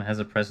time has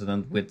a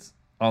president with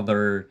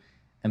other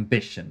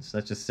ambitions.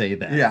 Let's just say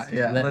that.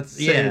 Yeah, let's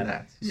say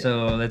that, yeah.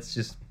 So let's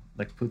just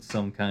like put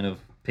some kind of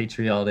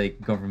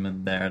patriotic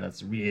government there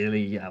that's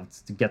really out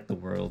to get the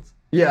world.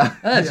 yeah,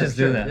 Let's yeah, just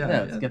sure, do that. Yeah, Yeah,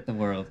 let's yeah. get the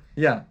world.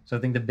 Yeah, So I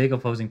think the big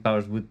opposing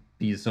powers would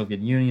be the Soviet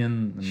Union,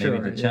 and Sure,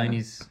 maybe the yeah.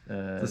 Chinese.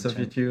 the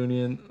Soviet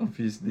Union,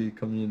 obviously,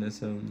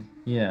 communism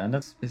Yeah, and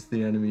that's is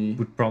the enemy.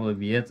 would probably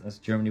be it, as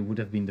Germany would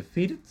have been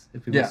defeated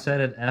if we Yeah. would said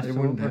it They after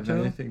wouldn't World War have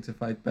II. anything to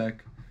fight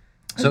back.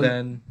 So- And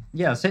then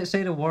Yeah,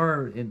 say the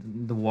wars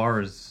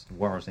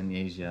in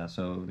Asia.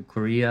 So the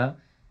Korea,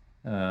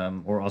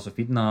 or also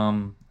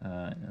Vietnam,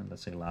 and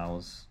let's say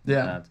Laos,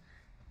 Yeah.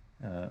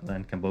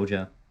 and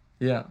Cambodia.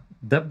 yeah,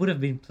 That would have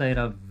been played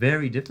out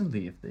very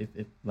differently if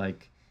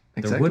like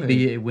there would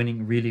Exactly. be a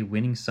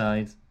winning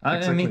side. I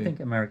Exactly. mean, think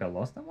America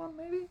lost that one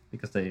maybe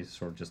because they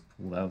sort of just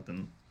pulled out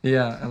and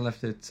yeah, and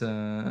left it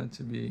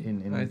to be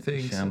in I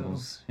think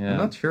shambles. So. Yeah. I'm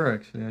not sure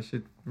actually. I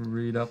should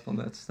read up on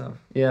that stuff.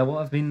 Yeah, well,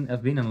 I've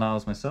been in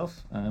Laos myself.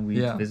 We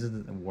Yeah.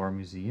 visited a war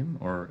museum,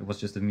 or it was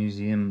just a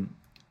museum.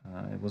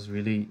 It was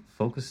really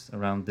focused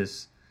around this.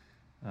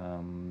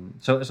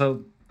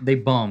 So they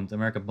bombed.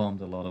 America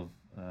bombed a lot of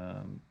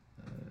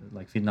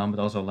like Vietnam, but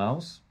also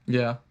Laos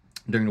Yeah,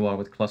 during the war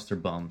with cluster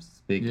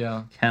bombs, big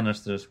Yeah.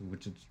 canisters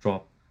which would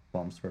drop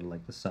bombs for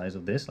like the size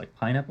of this, like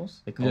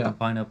pineapples. They call Yeah. them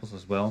pineapples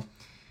as well.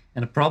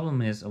 And the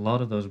problem is a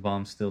lot of those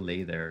bombs still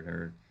lay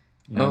there.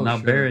 They're now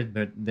sure. buried,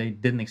 but they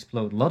didn't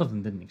explode. A lot of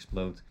them didn't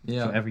explode.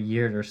 Yeah. So every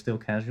year there's still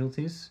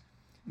casualties.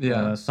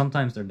 yeah,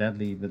 Sometimes they're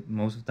deadly, but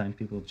most of the time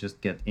people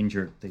just get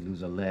injured. They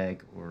lose a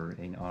leg or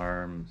an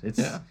arm.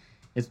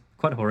 It's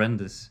quite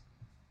horrendous.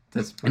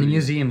 that's And the pretty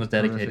museum was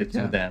dedicated horrific, to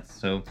yeah. that.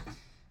 So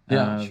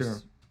Yeah, sure.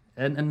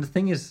 And the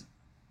thing is,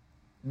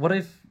 what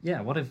if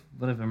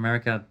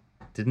America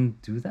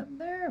didn't do that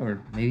there, or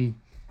maybe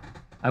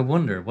I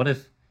wonder what if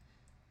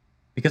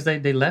because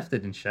they left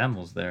it in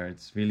shambles there.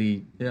 It's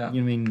really Yeah.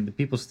 You mean the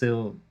people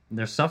still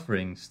they're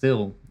suffering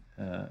still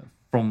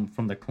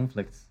from the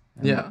conflict.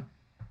 And Yeah,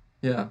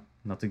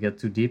 Not to get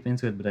too deep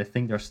into it, but I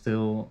think there's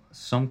still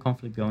some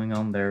conflict going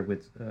on there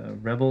with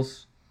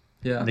rebels.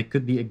 yeah, They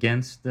could be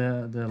against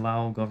the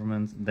Lao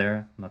government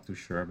there. Not too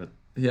sure, but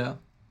yeah,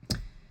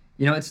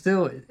 it's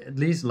still at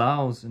least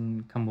Laos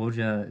and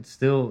Cambodia. It's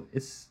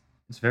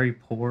very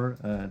poor.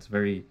 It's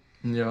very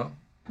yeah,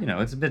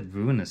 it's a bit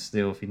ruinous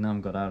still.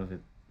 Vietnam got out of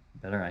it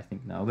better, I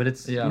think now, but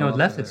it's Yeah, a it lot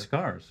left better. its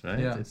scars, right?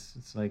 Yeah.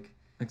 It's like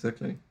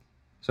exactly.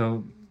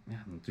 so. Yeah,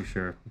 I'm not too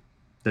sure.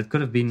 That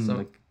could have been So-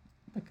 like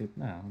I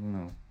don't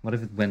know. What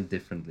if it went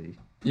differently?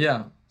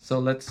 Yeah, so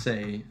let's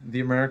say the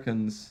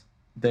Americans,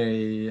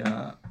 they,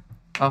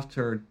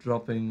 after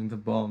dropping the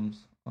bombs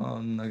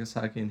on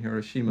Nagasaki and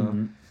Hiroshima,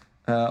 Mhm.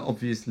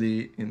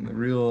 obviously in the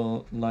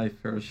real life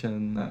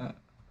version, a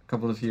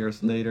couple of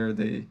years later,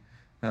 they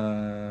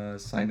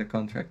signed a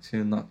contract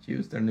to not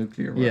use their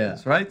nuclear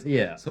weapons, right?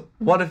 Yeah. So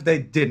what if they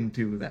didn't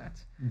do that?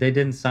 They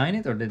didn't sign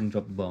it or didn't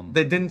drop the bomb.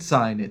 They didn't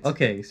sign it.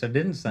 Okay, so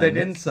didn't sign They it.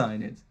 didn't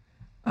sign it.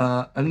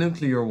 A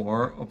nuclear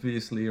war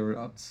obviously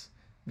erupts.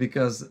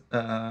 because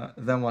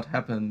then what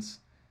happens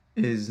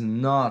is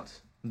not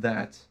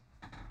that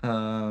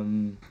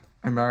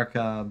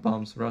America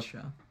bombs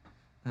Russia,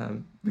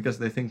 because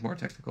they think more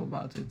tactical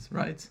about it,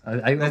 right?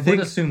 I would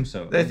think- assume so.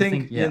 They I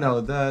think, yeah.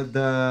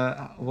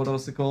 the what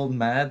was it called,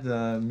 MAD,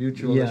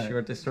 mutual Yeah.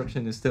 assured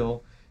destruction, is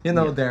still Yeah.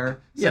 there.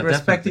 So Yeah,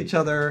 respect definitely. each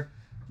other.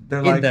 They're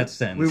In like, that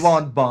sense. we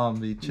won't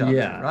bomb each other,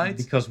 Yeah, right?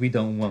 because we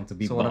don't want to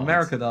be So what bombed.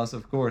 America does,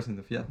 of course, in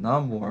the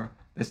Vietnam War,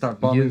 they start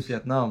bombing Use-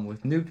 Vietnam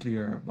with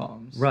nuclear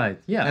bombs. Right,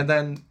 yeah. And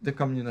then the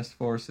communist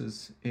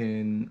forces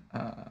in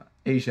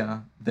Asia,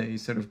 they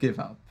sort of give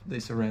up. They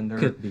surrender.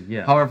 Could be,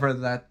 yeah. However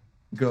that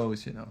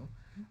goes, Say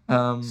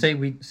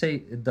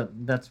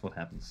that's what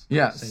happens.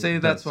 say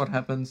that's what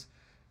happens.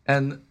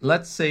 And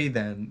let's say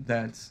then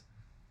that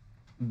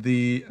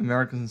the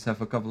Americans have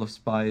a couple of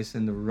spies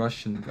in the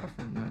Russian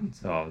government.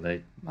 Oh,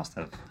 they must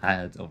have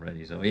had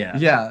already. So yeah.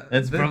 Yeah,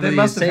 That's they probably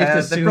must have safe to had-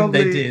 assume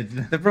they did.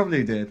 They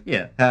probably did.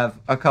 Yeah. Have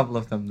a couple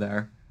of them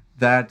there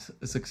that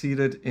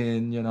succeeded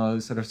in,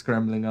 sort of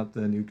scrambling up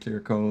the nuclear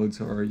codes,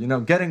 or,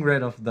 getting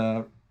rid of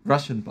the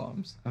Russian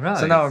bombs. Right.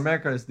 So now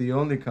America is the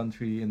only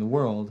country in the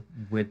world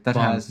With that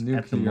bombs has at the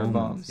nuclear moment,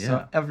 bombs.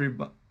 Yeah.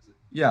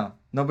 So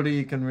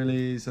nobody can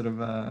really sort of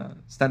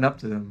stand up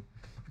to them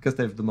because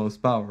they have the most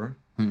power.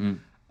 Mhm.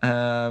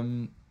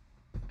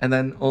 And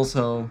then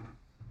also,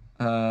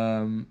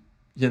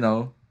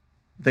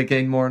 they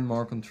gain more and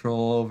more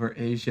control over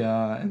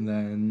Asia, and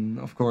then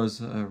of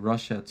course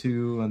Russia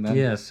too, and then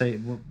Yeah.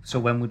 So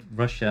when would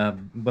Russia?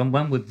 When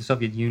would the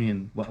Soviet Union?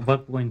 At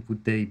what point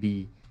would they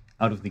be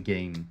out of the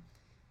game?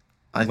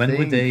 When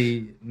would they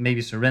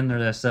maybe surrender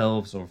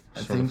themselves, or I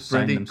sort think of sign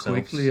pretty themselves?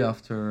 quickly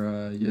after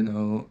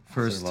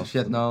first lost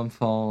Vietnam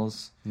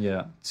falls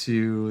Yeah.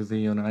 to the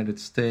United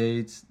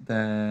States,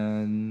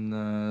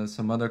 then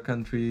some other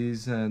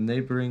countries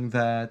neighboring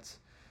that,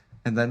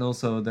 and then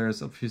also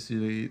there's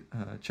obviously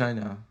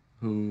China,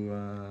 who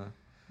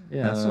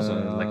Yeah. It's also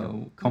like a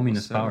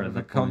communist was, power at a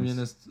that point.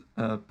 communist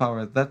power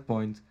at that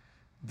point.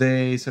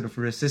 They sort of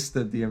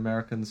resisted the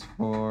Americans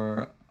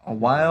for a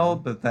while,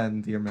 but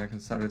then the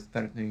Americans started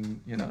threatening,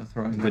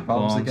 throwing the With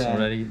bombs bombs again.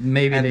 already.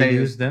 Maybe And they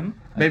they- used them.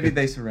 Maybe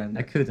they I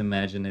surrendered. could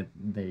imagine it.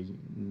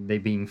 They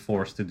being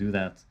forced to do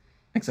that.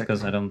 Exactly.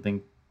 Because I don't think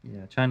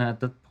China at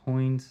that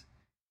point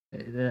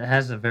it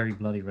has a very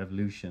bloody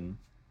revolution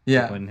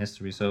Yeah. in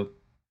history. So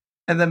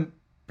And then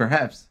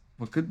perhaps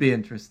what could be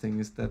interesting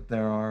is that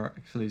there are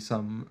actually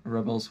some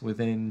rebels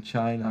within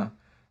China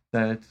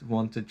that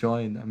want to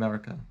join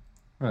America,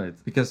 right.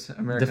 because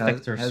America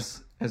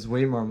Defectors. has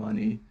way more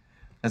money,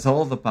 has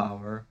all the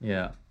power.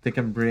 Yeah. They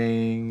can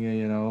bring,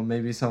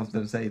 maybe some of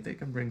them say they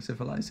can bring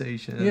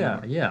civilization. Yeah.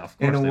 or- Yeah. Of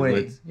in course a they way.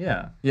 would.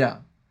 Yeah. Yeah.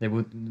 They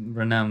would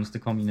renounce the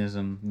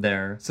communism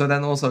there. So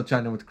then also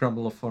China would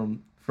crumble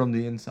from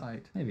the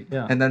inside. Maybe.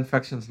 Yeah. And then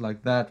factions like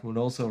that would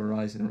also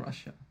arise in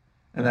Russia.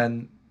 And then,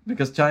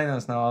 because China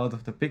is now out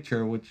of the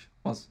picture, which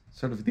was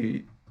sort of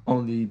the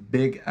only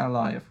big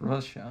ally of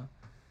Russia,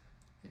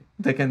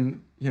 they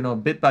can,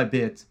 bit by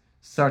bit,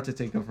 start to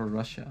take over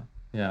Russia.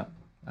 Yeah.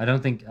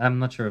 I'm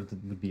not sure if it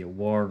would be a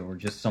war or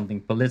just something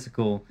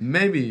political.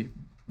 Maybe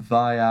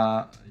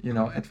via,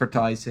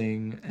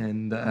 advertising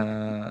and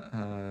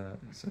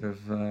sort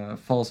of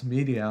false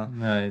media,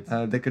 Right.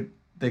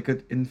 they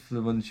could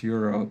influence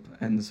Europe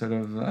and sort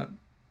of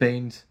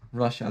paint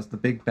Russia as the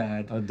big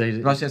bad.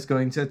 Russia is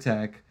going to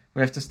attack.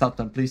 We have to stop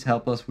them. Please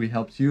help us. We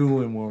helped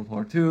you in World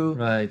War II.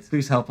 Right.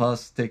 Please help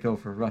us take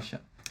over Russia.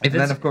 If And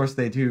then, it's- of course,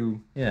 they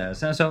do. Yeah,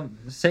 so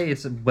say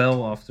it's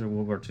well after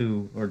World War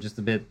II or just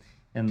a bit,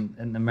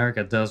 and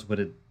America does what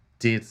it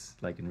did,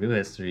 like in real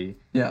history.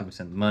 Yeah. It would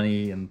send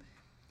money, and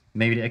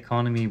maybe the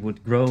economy would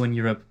grow in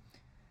Europe.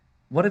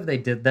 What if they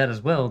did that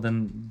as well? Then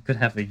you could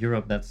have a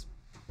Europe that's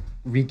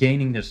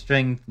regaining their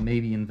strength,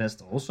 maybe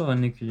invest also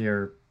in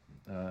nuclear,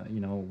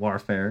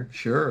 warfare.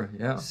 Sure,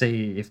 yeah. Say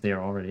if they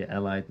are already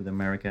allied with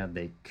America,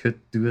 they could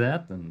do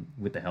that, and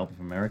with the help of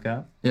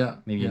America. Yeah.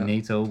 Maybe yeah.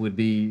 NATO would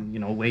be,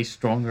 way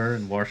stronger,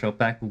 and Warsaw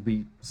Pact would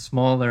be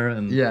smaller,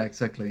 and Yeah,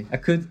 exactly. I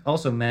could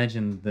also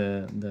imagine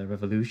the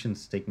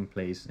revolutions taking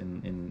place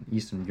in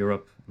Eastern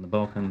Europe and the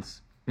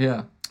Balkans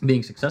Yeah.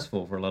 being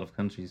successful for a lot of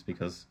countries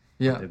because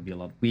Yeah. they'd be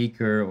a lot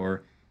weaker,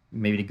 or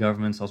maybe the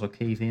governments also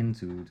cave in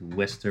to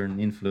Western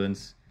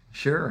influence.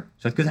 Sure.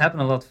 So it could happen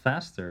a lot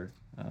faster.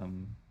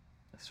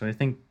 So I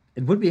think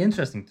it would be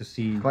interesting to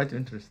see. Quite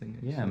interesting.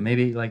 Yeah, actually.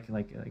 maybe like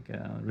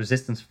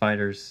resistance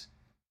fighters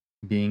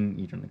being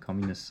either on the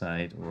communist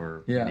side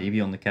or Yeah. maybe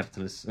on the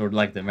capitalist or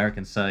like the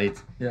American side,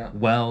 Yeah.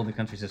 while the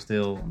countries are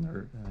still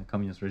under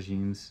communist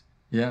regimes.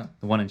 Yeah.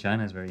 The one in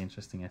China is very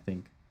interesting, I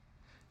think.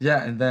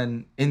 Yeah, and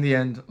then in the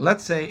end,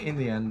 let's say in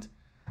the end,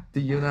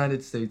 the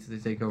United States, they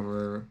take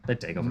over They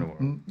take over the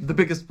world. the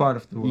biggest part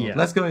of the world. Yeah.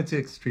 Let's go into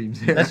extremes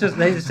here.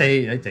 They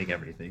say they take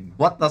everything.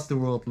 What does the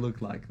world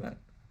look like then?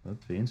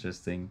 That'd be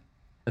interesting.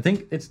 I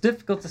think it's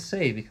difficult to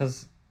say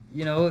because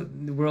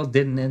the world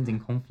didn't end in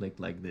conflict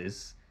like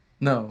this.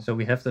 No. So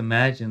we have to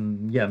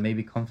imagine,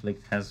 maybe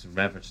conflict has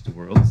ravaged the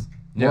world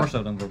More Yeah.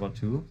 so than World War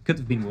II. Could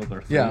have been World War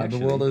III. Yeah, actually.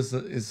 the world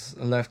is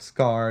left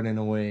scarred in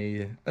a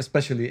way,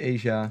 especially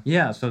Asia.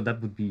 Yeah, so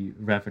that would be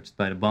ravaged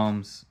by the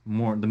bombs,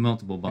 the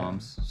multiple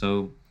bombs.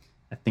 So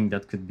I think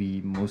that could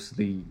be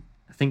mostly.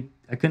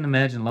 I can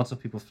imagine lots of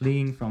people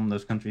fleeing from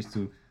those countries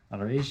to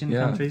other Asian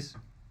Yeah. countries.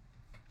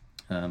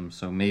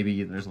 So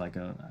maybe there's like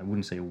I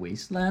wouldn't say a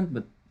wasteland,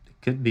 but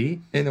it could be.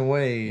 In a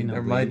way, In a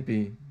there way. might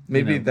be.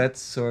 Maybe know. that's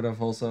sort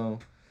of also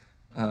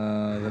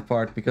the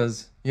part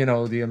because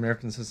the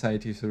American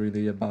society is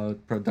really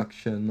about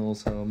production,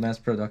 also mass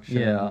production,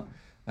 Yeah.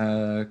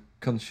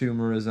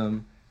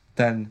 consumerism.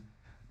 Then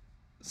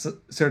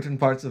certain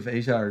parts of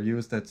Asia are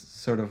used as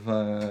sort of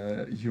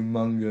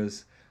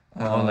humongous.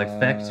 Like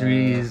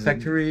factories,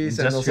 and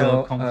industrial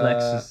also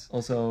complexes.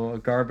 also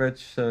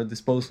garbage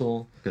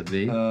disposal, Could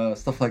be.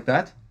 stuff like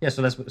that. Yeah,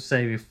 so let's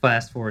say we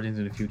fast forward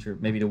into the future.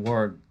 Maybe the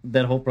war,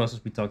 that whole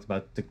process we talked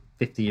about took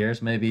 50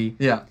 years maybe.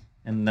 Yeah,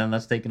 And then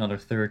let's take another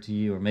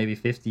 30 or maybe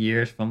 50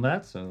 years from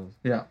that.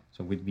 yeah,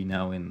 So we'd be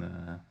now in,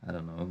 I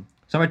don't know,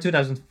 somewhere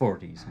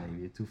 2040s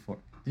maybe.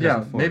 yeah.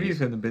 2040s. Maybe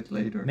even a bit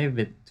later. Maybe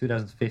a bit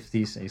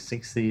 2050s, say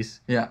 60s.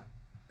 Yeah,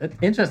 It's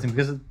interesting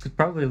because it could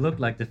probably look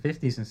like the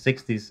 50s and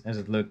 60s as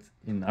it looked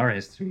in our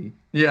history,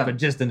 yeah. but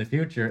just in the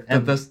future But and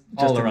that's just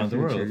all in around the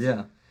future, world.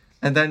 Yeah,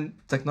 and then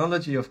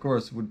technology, of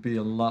course, would be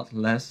a lot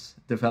less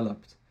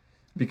developed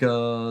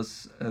because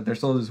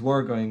there's all this war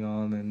going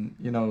on, and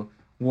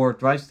war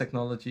drives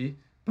technology,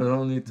 but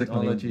only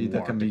technology that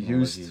war can be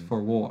used technology. for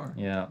war.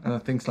 Yeah.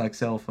 Things like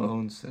cell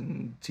phones and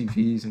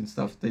TVs and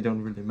stuff, they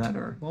don't really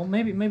matter. Well,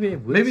 maybe it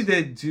would. Maybe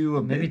they do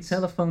a Maybe bit.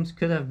 telephones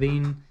could have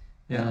been.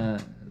 Yeah.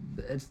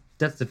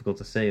 That's difficult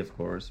to say, of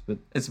course, but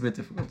It's a bit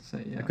difficult to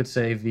say. Yeah. I could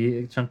say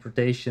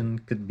transportation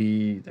could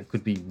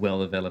be well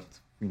developed,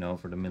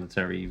 for the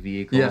military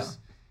vehicles. Yeah.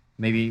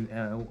 Maybe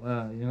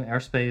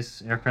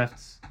airspace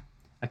aircrafts.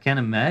 I can't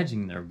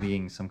imagine there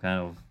being some kind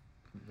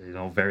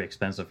of very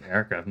expensive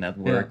aircraft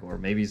network, Yeah. or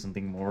maybe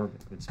something more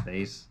with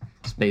space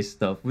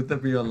stuff. Would there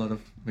be a lot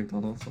of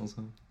McDonald's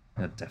also?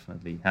 That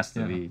definitely has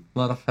to be A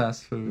lot of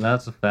fast food.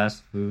 lots of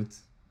fast food.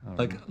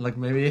 Like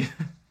maybe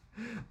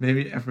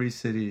maybe every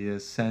city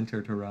is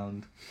centered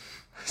around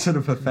sort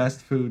of a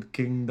fast food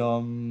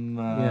kingdom.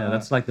 Yeah,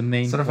 that's like the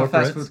main sort of a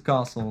corporate. fast food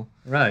castle.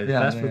 Right,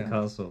 Yeah, fast food yeah.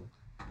 castle,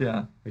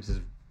 Yeah, which is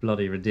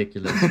bloody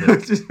ridiculous. But,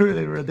 which is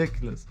really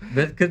ridiculous.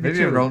 but it could be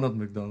Maybe true. Ronald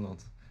McDonald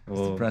is the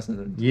Well,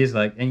 president. he is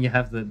like, and you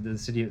have the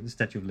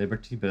Statue of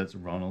Liberty, but it's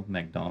Ronald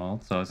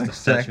McDonald, so it's the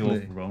statue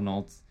Exactly. of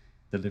Ronald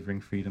delivering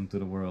freedom to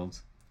the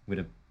world with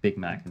a Big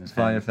Mac in his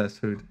Via hand. fast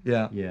food.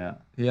 Yeah, Yeah,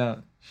 yeah,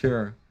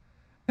 sure.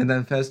 And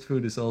then fast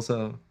food is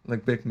also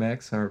like Big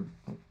Macs are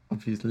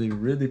obviously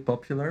really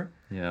popular.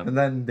 yeah. And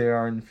then they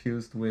are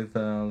infused with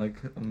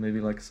maybe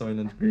like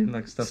Soylent Green,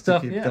 like stuff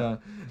Stuff, to keep yeah.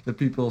 the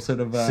people sort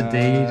of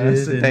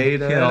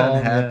Sedated and calm,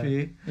 and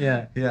happy.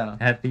 Yeah, Yeah.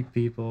 happy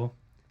people.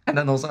 And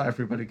then also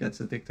everybody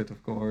gets addicted,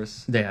 of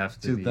course, They have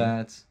to to be.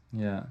 that.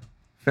 Yeah,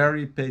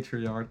 Very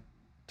patriarchal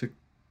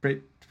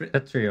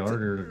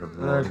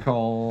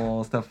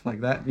stuff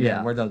like that.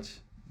 Yeah. We're Dutch.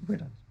 we're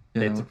done.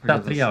 You know, forgive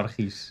us.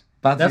 Patriarchies.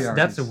 That's a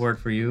Patriarchies. word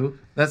for you.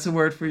 That's a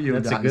word for you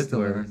That's a guys good to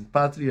word. learn.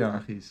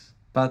 Patriarchies.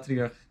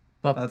 Patriarchies.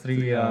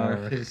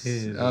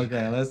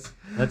 Okay, let's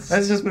Let's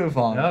just move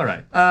on. All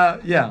right.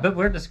 Yeah. But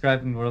we're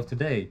describing the world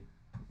today.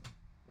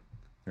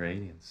 They're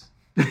aliens.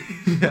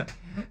 Yeah.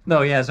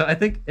 No, yeah, so I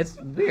think it's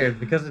weird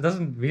because it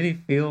doesn't really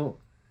feel.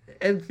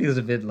 It feels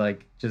a bit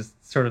like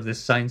just sort of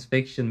this science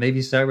fiction, maybe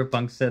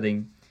cyberpunk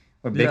setting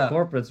where big Yeah.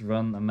 corporates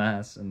run a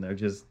mass and they're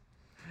just.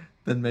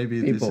 Then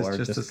maybe People this are is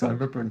just a just like-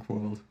 cyberpunk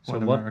world So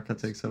when what- America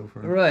takes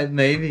over. Right,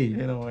 maybe.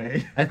 In a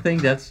way. I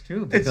think that's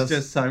true. It's Because,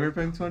 just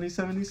Cyberpunk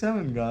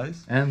 2077,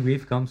 guys. And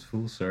we've come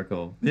full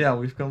circle. Yeah,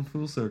 we've come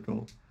full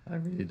circle. I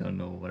really don't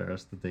know where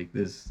else to take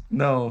this.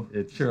 No,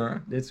 It's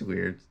sure. It's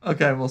weird.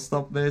 Okay, we'll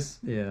stop this.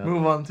 Yeah.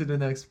 Move on to the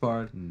next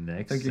part.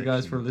 Next. Thank you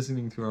guys for section.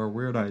 listening to our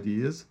weird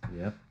ideas,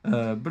 Yep.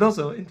 but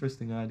also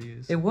interesting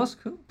ideas. It was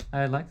cool.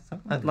 I'd like to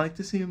talk about I'd like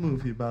to see a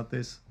movie about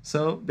this.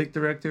 So, big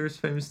directors,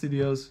 famous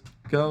studios,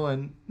 go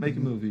and make a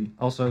movie.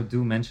 Also,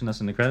 do mention us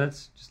in the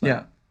credits. Just like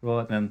Yeah,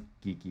 Rod and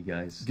Geeky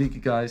Guys. geeky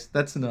guys,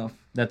 that's enough.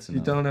 That's You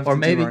enough. don't have or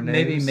to do maybe our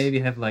names. maybe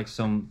have like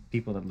some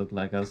people that look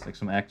like us, like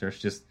some actors,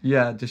 just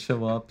Yeah, just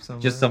show up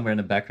somewhere. somewhere in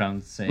the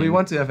background saying. We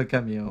want to have a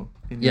cameo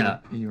in, Yeah.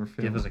 your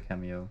film. Give us a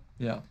cameo.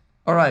 Yeah.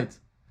 All right.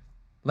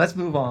 Let's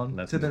move on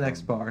Let's to the move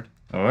next on. part.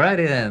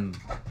 Alrighty then.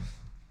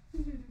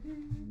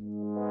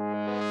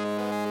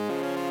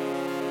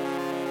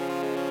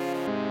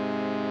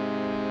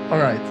 All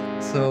right.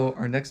 So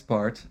our next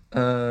part,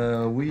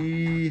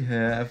 we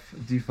have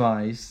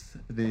devised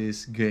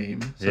this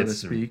game, so to It's-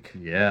 speak.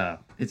 Yeah.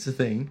 It's a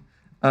thing.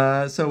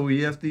 So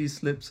we have these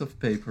slips of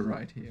paper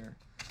right here,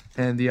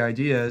 and the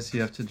idea is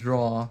you have to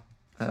draw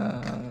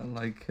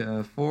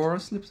 4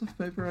 slips of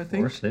paper, I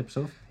think. 4 slips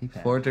of paper.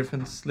 4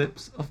 different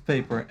slips of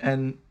paper,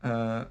 and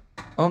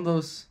on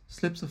those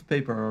slips of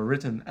paper are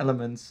written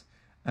elements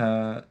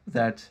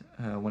that,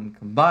 when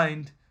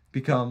combined,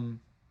 become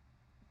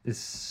Is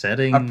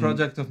setting a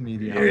project of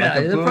media. Yeah,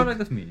 like a the book,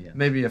 product of media.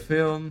 maybe a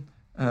film,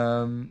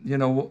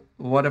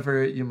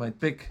 whatever you might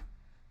pick,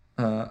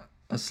 a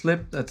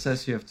slip that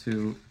says you have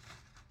to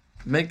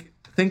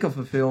think of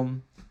a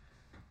film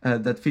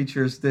that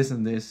features this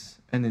and this,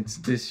 and it's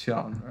this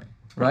genre,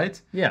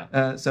 right?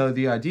 Yeah. So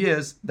the idea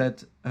is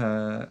that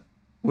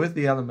with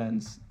the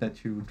elements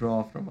that you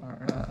draw from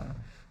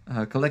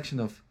our collection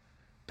of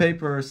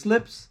paper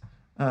slips,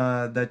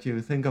 that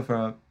you think of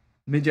a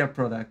media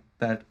product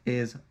that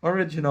is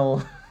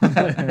original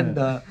and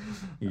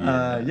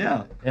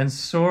yeah, and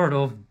sort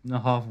of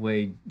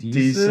halfway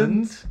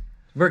decent.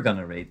 We're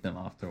gonna rate them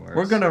afterwards.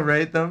 We're gonna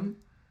rate them.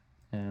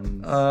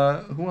 And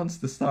who wants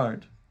to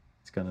start?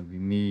 it's gonna be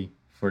me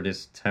for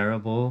this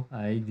terrible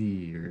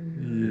idea.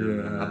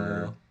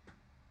 Yeah.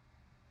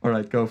 All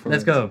right, go for it.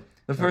 Let's go.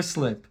 The first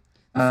slip.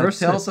 The first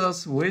tells slip.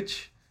 us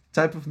which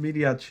type of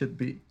media it should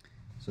be.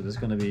 So this is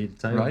gonna be the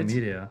type Right. of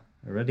media.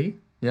 Ready?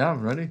 Yeah,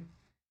 I'm ready.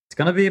 It's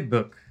gonna be a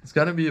book. It's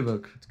gotta be a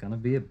book. It's gonna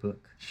be a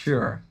book.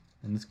 Sure.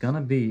 And it's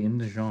gonna be in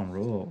the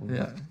genre of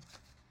Yeah.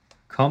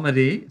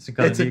 comedy. It's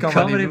gonna It's be a a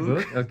comedy comedy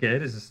book. book. Okay,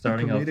 this is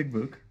starting off comedic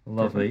book.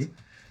 lovely. Perfect.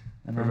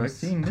 And I'm Perfect.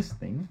 seeing this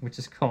thing, which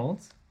is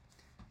called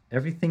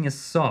Everything is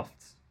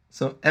Soft.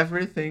 So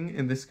everything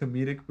in this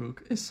comedic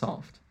book is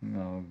soft.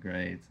 Oh,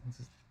 great. This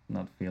is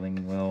not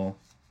feeling well.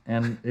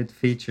 And it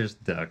features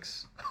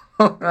ducks.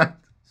 All right.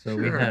 So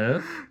Sure. we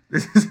have...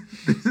 This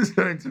is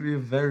going to be a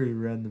very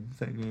random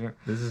thing here.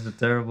 This is a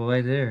terrible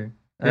idea.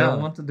 I Yeah.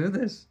 don't want to do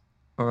this.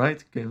 All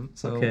right, Kim.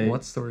 So Okay.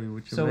 what story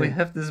would you So make? we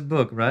have this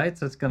book, right?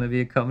 So it's going to be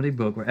a comedy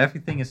book where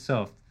everything is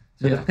soft.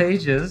 So Yeah. the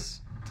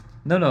pages...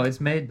 No, it's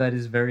made by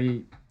this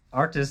very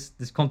artist,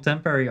 this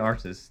contemporary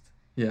artist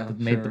Yeah, that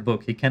made the sure.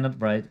 book. He cannot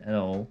write at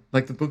all.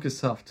 Like the book is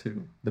soft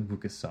too. The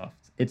book is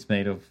soft. It's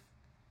made of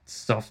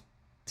soft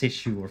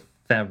tissue or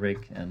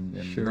fabric,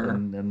 and Sure.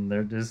 and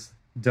there are just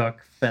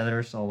duck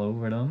feathers all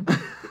over them,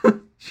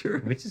 Sure.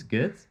 which is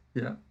good.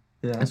 Yeah.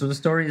 Yeah. And so the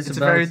story is It's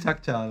about... a very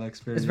tactile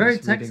experience. It's very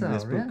reading tactile,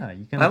 this book. yeah.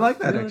 You can I like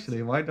that feel it.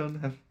 actually. Why don't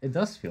have It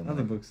does feel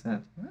other nice. books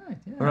that? Right,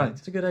 yeah. All right.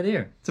 It's a good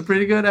idea. It's a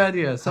pretty good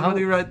idea.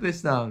 Somebody How- write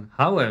this down.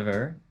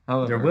 However,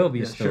 However, there will be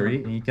yeah, a story,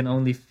 sure. and you can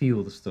only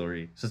feel the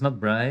story. So it's not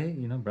Braille,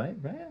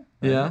 Braille?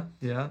 Yeah,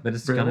 yeah. But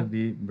it's Braille. gonna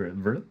be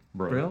Braille.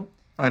 Braille?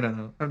 I don't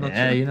know. I'm not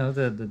Yeah, sure. you know,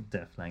 the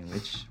deaf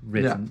language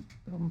written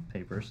on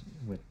papers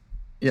with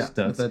Yeah,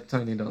 studs. with that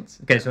tiny dots.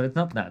 Okay, so it's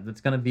not that.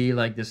 It's gonna be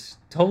like this.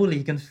 Totally,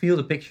 you can feel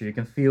the picture. You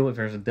can feel if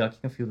there's a duck. You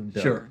can feel the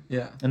duck. Sure,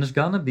 yeah. And there's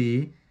gonna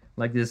be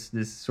like this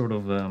sort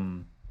of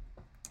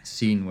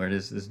scene where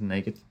this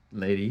naked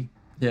lady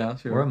Yeah,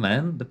 sure. or a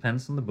man,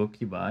 depends on the book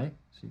you buy.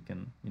 So you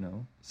can,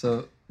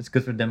 So it's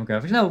good for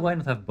demographics. No, why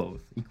not have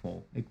both?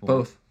 Equal.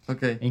 both.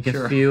 Okay. And you can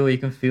sure. you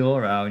can feel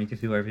around. You can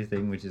feel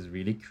everything, which is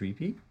really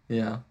creepy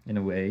Yeah. in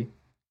a way.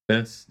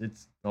 But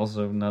it's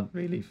also not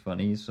really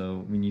funny.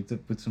 So we need to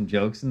put some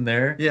jokes in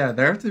there. Yeah,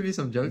 there have to be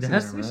some jokes There in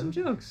has there, to be man. some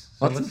jokes.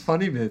 So What's the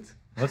funny bit?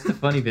 what's the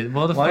funny bit?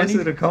 Well, the Why funny is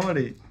it a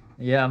comedy?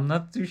 Yeah, I'm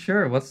not too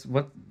sure.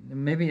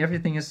 Maybe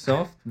everything is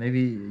soft.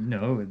 Maybe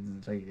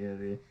it's like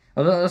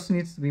although there also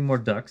needs to be more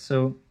ducks.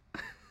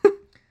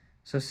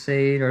 So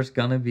say there's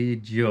gonna be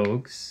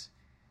jokes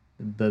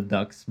the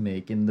ducks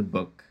make in the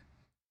book,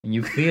 and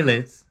you feel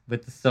it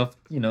with the soft,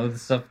 the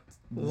soft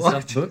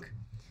What? book.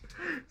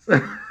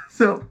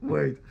 So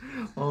wait,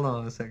 hold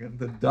on a second.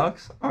 The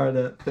ducks are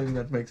the thing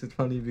that makes it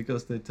funny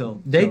because they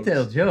tell. They jokes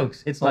tell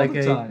jokes. It's all like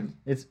the time.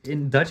 it's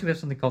in Dutch we have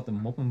something called the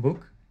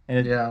moppenboek, and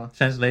it Yeah,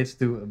 translates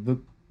to a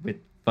book with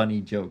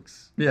funny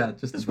jokes. yeah.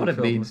 Just That's a what book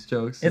it filled means. with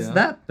jokes. It's yeah.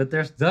 that, but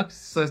there's ducks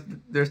So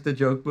there's the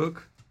joke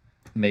book,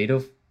 made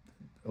of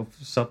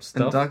soft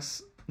stuff. and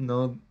ducks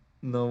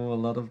know a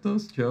lot of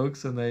those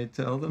jokes, and they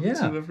tell them Yeah.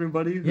 to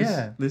everybody who's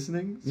Yeah.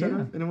 listening, sort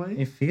of, in a way.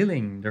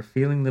 They're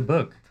feeling the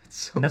book. It's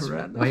so And that's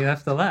random. why you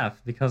have to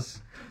laugh,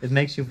 because it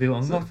makes you feel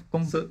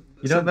uncomfortable. So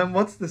You so don't- then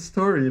what's the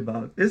story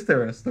about? Is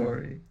there a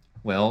story?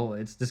 Well,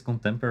 it's this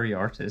contemporary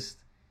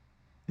artist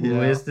who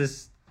Yeah. is this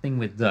thing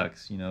with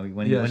ducks.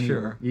 When Yeah, he,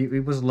 sure. he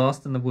was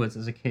lost in the woods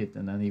as a kid,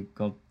 and then he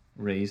got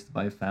raised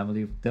by a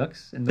family of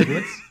ducks in the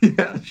woods.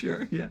 Yeah,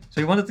 sure, yeah.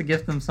 So he wanted to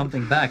give them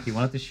something back. He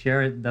wanted to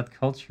share that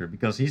culture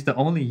because he's the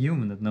only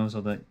human that knows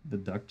all the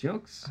duck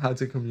jokes. How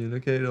to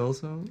communicate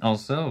also.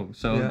 Also,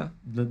 so Yeah.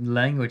 the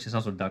language is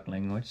also duck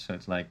language. So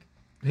it's like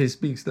He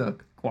speaks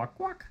duck. quack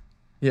quack.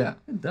 Yeah.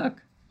 A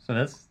duck. So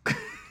that's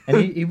and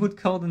he would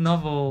call the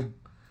novel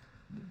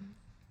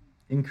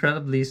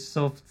incredibly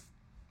soft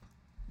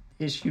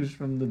issues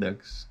from the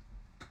ducks.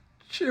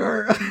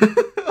 Sure.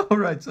 All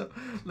right, so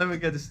let me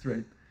get this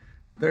straight.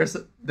 There's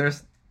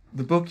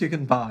the book you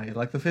can buy,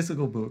 like the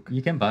physical book.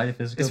 You can buy the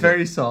physical. It's book.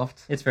 very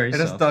soft. It's very It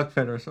has soft. duck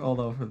feathers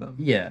all over them.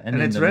 Yeah, And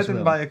in it's them as written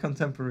well. by a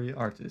contemporary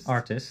artist.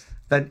 artist.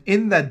 Then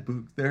in that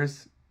book,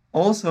 there's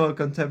also a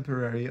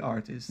contemporary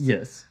artist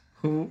Yes.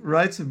 who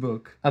writes a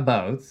book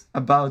About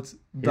about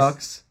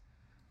ducks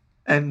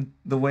and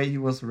the way he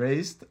was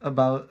raised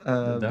about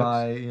ducks.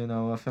 by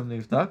a family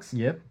of ducks.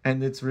 yep.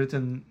 And it's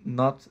written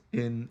not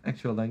in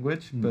actual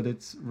language, Mm. but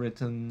it's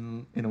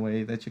written in a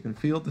way that you can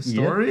feel the Yep,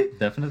 story.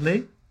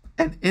 definitely.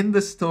 And in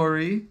the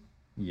story,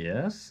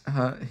 Yes.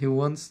 He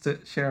wants to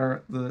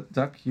share the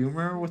duck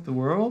humor with the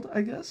world,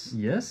 I guess.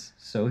 Yes.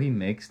 So he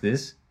makes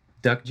this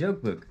duck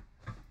joke book.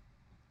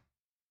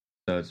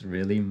 So it's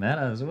really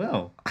meta as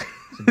well.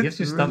 So it gives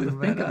you It's stuff really to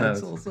think meta. about.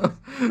 It's also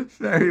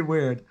very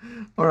weird.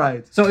 All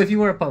right. So if you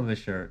were a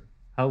publisher,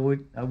 how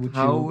would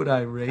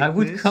I rate I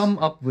would this? come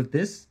up with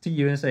this to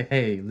you and say,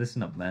 "Hey,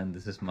 listen up, man.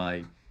 This is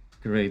my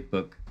great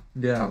book."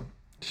 Yeah,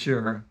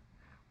 sure.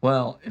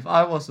 Well, if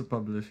I was a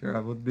publisher, I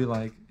would be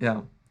like,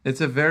 yeah,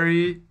 it's a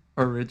very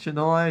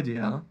original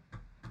idea.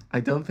 I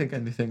don't think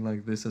anything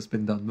like this has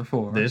been done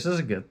before. This is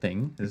a good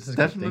thing. This is a good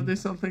Definitely thing.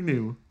 something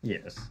new.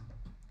 Yes.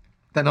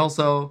 Then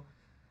also,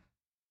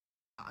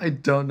 I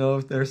don't know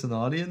if there's an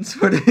audience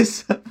for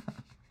this.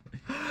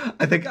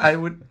 I think I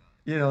would,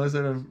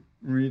 sort of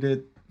read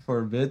it for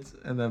a bit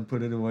and then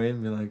put it away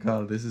and be like,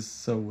 oh, this is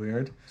so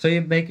weird. So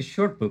you make a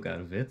short book out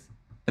of it.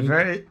 A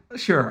very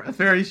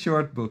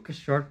short book. A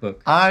short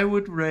book. I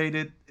would rate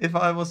it, if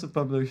I was a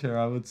publisher,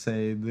 I would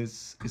say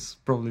this is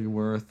probably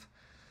worth,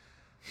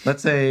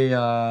 let's say,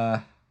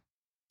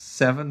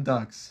 7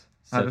 ducks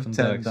out of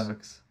 10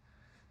 ducks.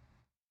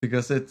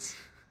 Because it's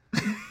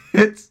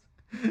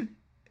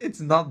it's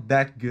not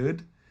that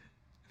good,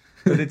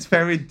 but it's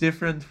very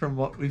different from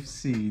what we've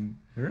seen.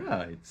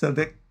 Right. So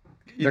there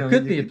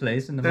could be a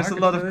place in the market. There's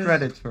a lot of for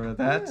credit for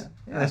that.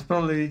 Yeah. There's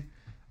probably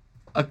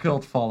a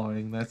cult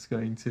following that's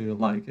going to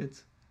like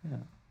it. Yeah.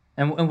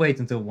 And wait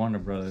until Warner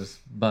Brothers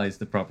buys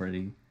the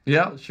property.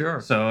 Yeah, sure.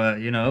 So,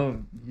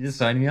 you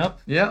sign me up.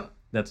 Yeah.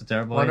 That's a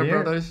terrible Warner idea.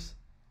 Brothers.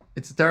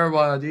 It's a terrible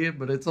idea,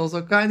 but it's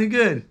also kind of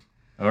good.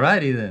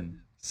 Alrighty then.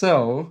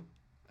 So,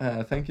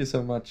 thank you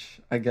so much,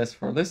 I guess,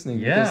 for listening.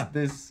 Yeah. Because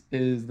this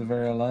is the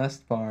very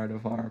last part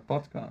of our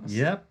podcast.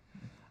 Yep.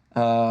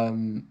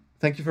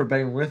 Thank you for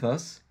being with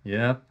us.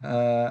 Yep.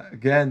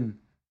 Again,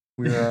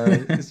 we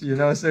are,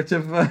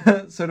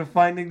 sort of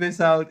finding this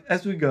out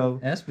as we go.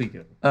 As we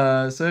go.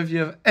 So if you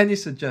have any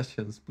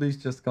suggestions, please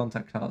just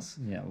contact us.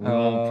 Yeah,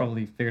 we'll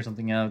probably figure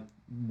something out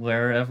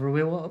wherever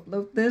we will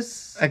upload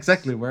this.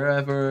 Exactly,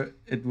 wherever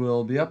it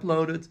will be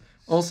uploaded.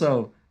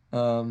 Also,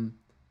 I'm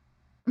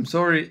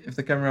sorry if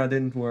the camera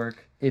didn't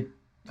work. We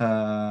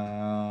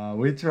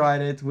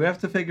tried it. We have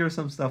to figure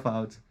some stuff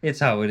out. It's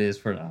how it is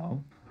for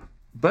now.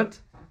 But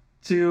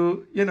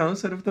to,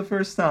 sort of the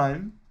first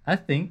time I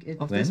think it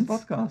of went. this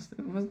podcast,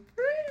 it was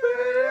pretty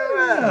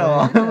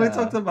well. Yeah. We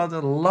talked about a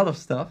lot of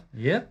stuff.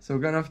 Yep. So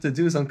we're going to have to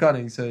do some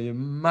cutting. So you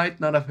might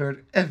not have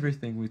heard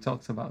everything we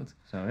talked about.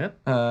 So, yep.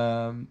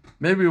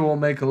 Maybe we'll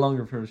make a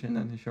longer version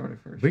and a shorter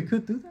version. We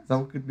could do that.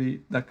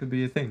 That could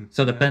be a thing.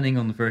 So depending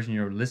on the version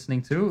you're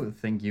listening to,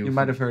 thank you. You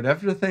might have heard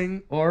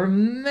everything, or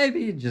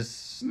maybe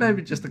just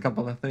a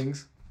couple of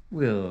things.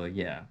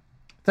 Yeah.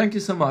 Thank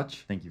you so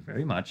much, Thank you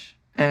very much.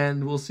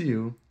 and we'll see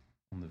you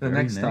On the the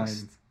very next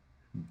time,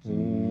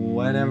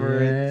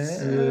 whenever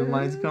it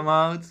might come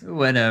out.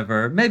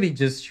 Whenever, maybe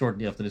just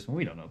shortly after this one.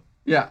 We don't know.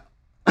 Yeah,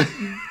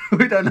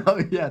 we don't know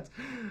yet.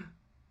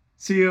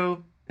 See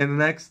you in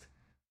the next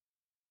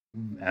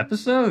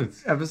Episode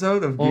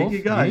of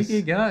Geeky Guys.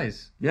 Geeky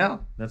Guys. Yeah,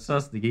 That's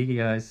us, the Geeky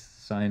Guys,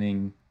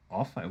 signing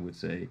off. I would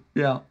say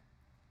yeah.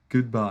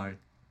 Goodbye.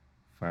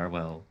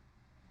 farewell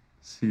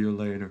See you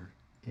later.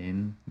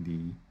 in the